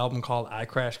album called I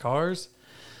Crash Cars.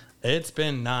 It's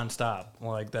been nonstop.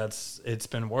 Like it's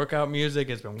been workout music,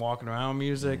 it's been walking around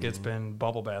music, it's been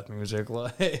bubble bath music.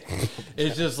 Like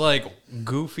it's just like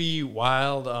goofy,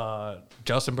 wild.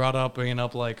 Justin brought up bringing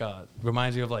up like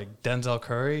reminds you of like Denzel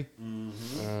Curry.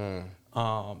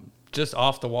 Just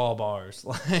off the wall bars.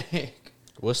 Like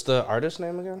what's the artist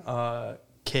name again?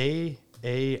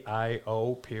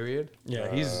 KAIO period.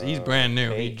 Yeah, he's brand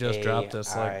new. He just dropped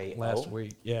this like last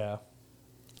week. Yeah.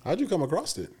 How'd you come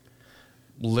across it?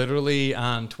 Literally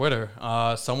on Twitter.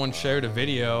 Someone shared a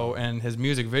video and his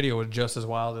music video was just as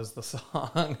wild as the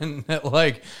song. And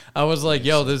like I was like,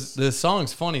 yo, this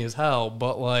song's funny as hell,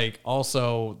 but like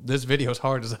also this video's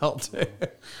hard as hell too.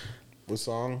 What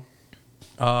song?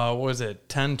 What was it?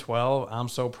 10-12. I'm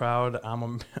so proud. I'm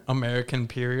an American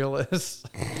imperialist.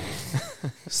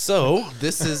 So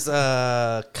this is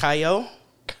Kayo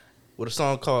with a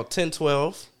song called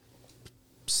 10-12,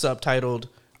 subtitled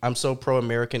I'm so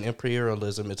pro-American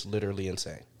imperialism, it's literally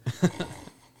insane.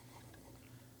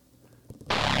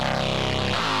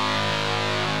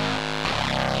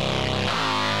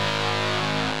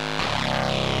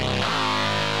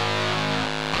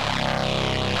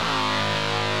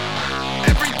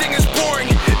 Everything is boring,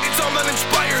 it's all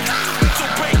uninspired. So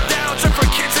break down, turn for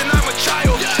kids and I'm a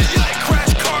child. I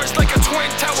crash cars like a twin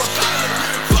tower pilot.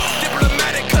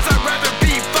 Diplomatic cause I'd rather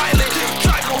be violent.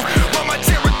 Tribal, run my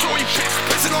territory,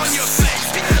 pissing on your face.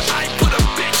 I put a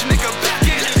bitch nigga back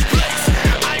in his place.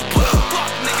 I put a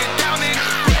fuck nigga down in his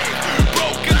grave.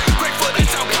 Broken, grateful that's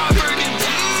how poverty.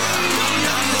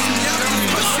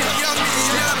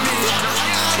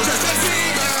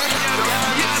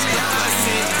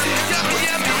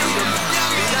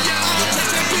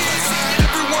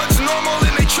 Everyone's normal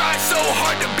and they try so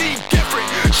hard to be different.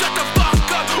 Shut the fuck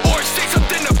up or say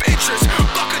something of interest.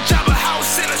 Fuck a job, a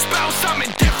house, and a spouse, I'm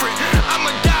indifferent.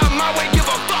 I'ma die my way, give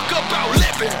a fuck about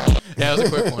living. Yeah, it was a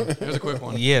quick one. It was a quick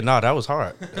one. Yeah, no, that was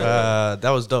hard.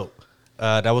 That was dope.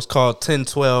 That was called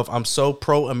 10-12. I'm so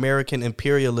pro-American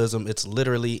imperialism, it's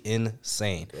literally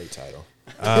insane. Great title.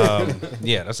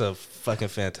 Yeah, that's a fucking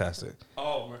fantastic.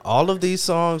 Oh, man. All of these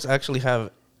songs actually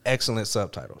have excellent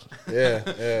subtitles.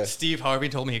 Yeah. Steve Harvey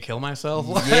told me to kill myself.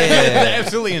 Yeah.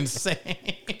 Absolutely insane.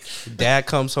 Dad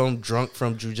comes home drunk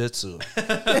from jujitsu.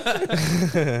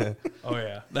 Oh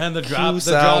yeah. Then the drop.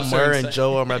 Sal, Murr, and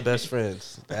Joe are my best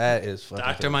friends. That is fucking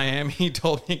Dr. Miami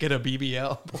told me to get a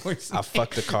BBL. I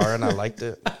fucked the car and I liked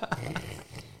it.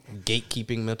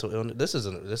 gatekeeping mental illness. This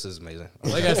is amazing.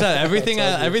 Like I said, everything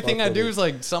I do is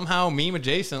like somehow meme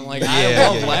adjacent. Like I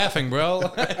love laughing, bro.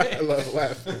 I love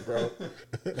laughing, bro.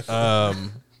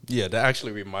 Yeah, that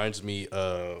actually reminds me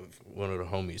of one of the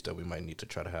homies that we might need to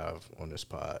try to have on this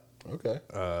pod. Okay.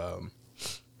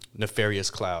 Nefarious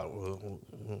Cloud.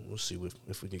 We'll see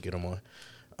if we can get him on.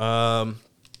 All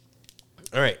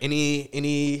right.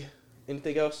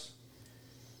 Anything else?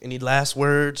 Any last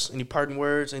words? Any parting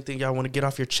words? Anything y'all want to get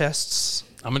off your chests?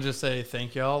 I'm gonna just say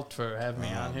thank y'all for having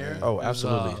me on here. Oh,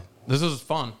 absolutely. This was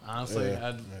fun. Honestly,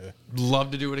 I'd love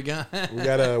to do it again. We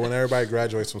gotta, when everybody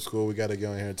graduates from school, we gotta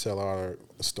go in here and tell our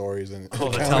stories and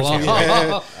tell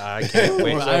I can't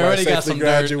wait. I already got some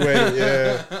graduated.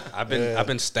 Yeah, I've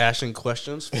been stashing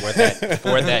questions for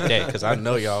that day because I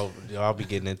know y'all be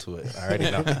getting into it. I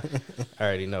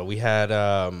already know. We had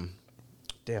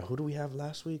damn, who do we have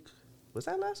last week? Was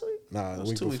that last week? Nah, the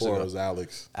week before it was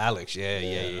Alex. Alex,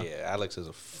 yeah. Alex is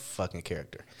a fucking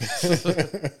character.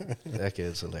 That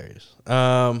kid's hilarious.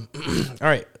 All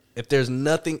right. If there's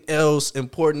nothing else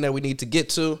important that we need to get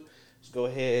to, let's go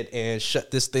ahead and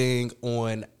shut this thing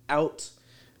on out.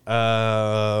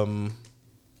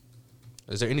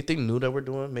 Is there anything new that we're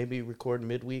doing? Maybe record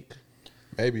midweek?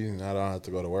 Maybe. I don't have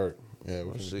to go to work. Yeah,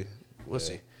 we'll see. We'll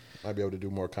see. Might be able to do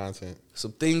more content. So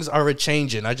things are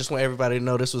changing. I just want everybody to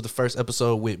know this was the first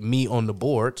episode with me on the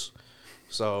boards.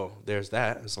 So there's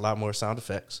that. There's a lot more sound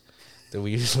effects than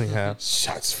we usually have.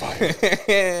 Shots fired. Oh,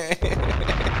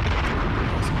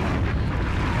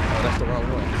 that's the wrong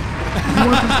one. You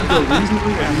want this to go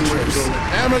reasonably or you want to go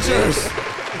amateurs?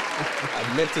 I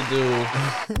meant to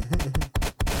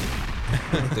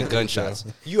do the gunshots.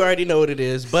 You already know what it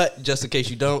is, but just in case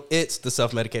you don't, it's the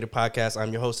Self-Medicated Podcast.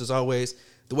 I'm your host as always,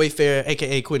 The Wayfarer,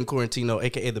 a.k.a. Quentin Quarantino,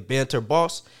 a.k.a. The Banter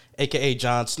Boss, a.k.a.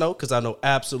 Jon Snow, because I know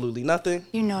absolutely nothing.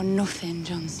 You know nothing,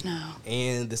 Jon Snow.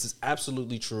 And this is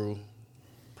absolutely true.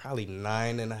 Probably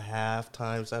 9.5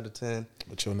 times out of 10.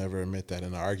 But you'll never admit that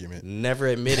in an argument. Never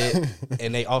admit it.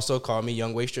 And they also call me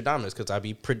Young Wastradamus because I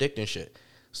be predicting shit.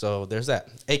 So there's that.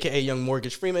 A.k.a. Young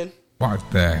Mortgage Freeman. What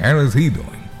the hell is he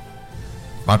doing?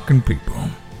 Fucking people.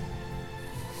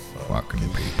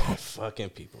 Fucking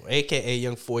people. A.k.a.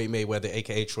 Young Floyd Mayweather,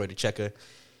 a.k.a. Troy the Checker.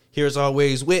 Here as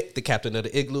always with the Captain of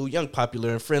the Igloo, Young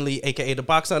Popular and Friendly, a.k.a. The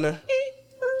Box Hunter,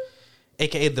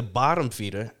 a.k.a. The Bottom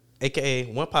Feeder,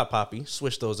 a.k.a. One Pop Poppy,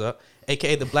 switch those up,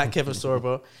 a.k.a. The Black Kevin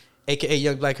Sorbo, a.k.a.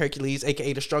 Young Black Hercules,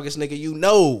 a.k.a. The Strongest Nigga You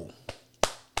Know.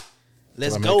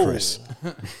 Let's go.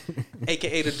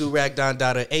 a.k.a. The Do-Rag Don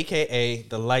Dada, a.k.a.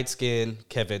 The Light-Skinned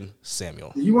Kevin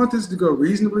Samuel. Do you want this to go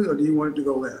reasonably or do you want it to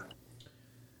go left?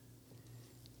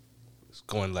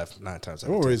 Going left 9 times out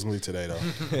of 10. Going reasonably today,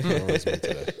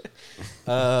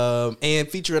 though. And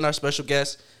featuring our special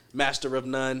guest, Master of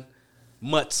None,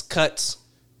 Mutts Cuts.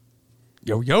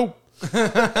 Yo.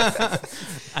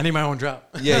 I need my own drop.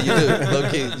 Yeah, you do. Low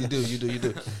key, you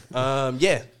do.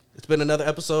 Yeah, it's been another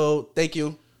episode. Thank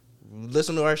you.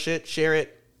 Listen to our shit. Share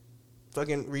it.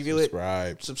 Fucking review it.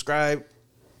 Subscribe.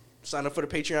 Sign up for the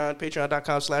Patreon.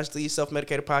 Patreon.com/The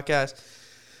Self-Medicated Podcast.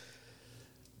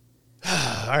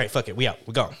 All right, fuck it. We out.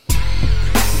 We're gone.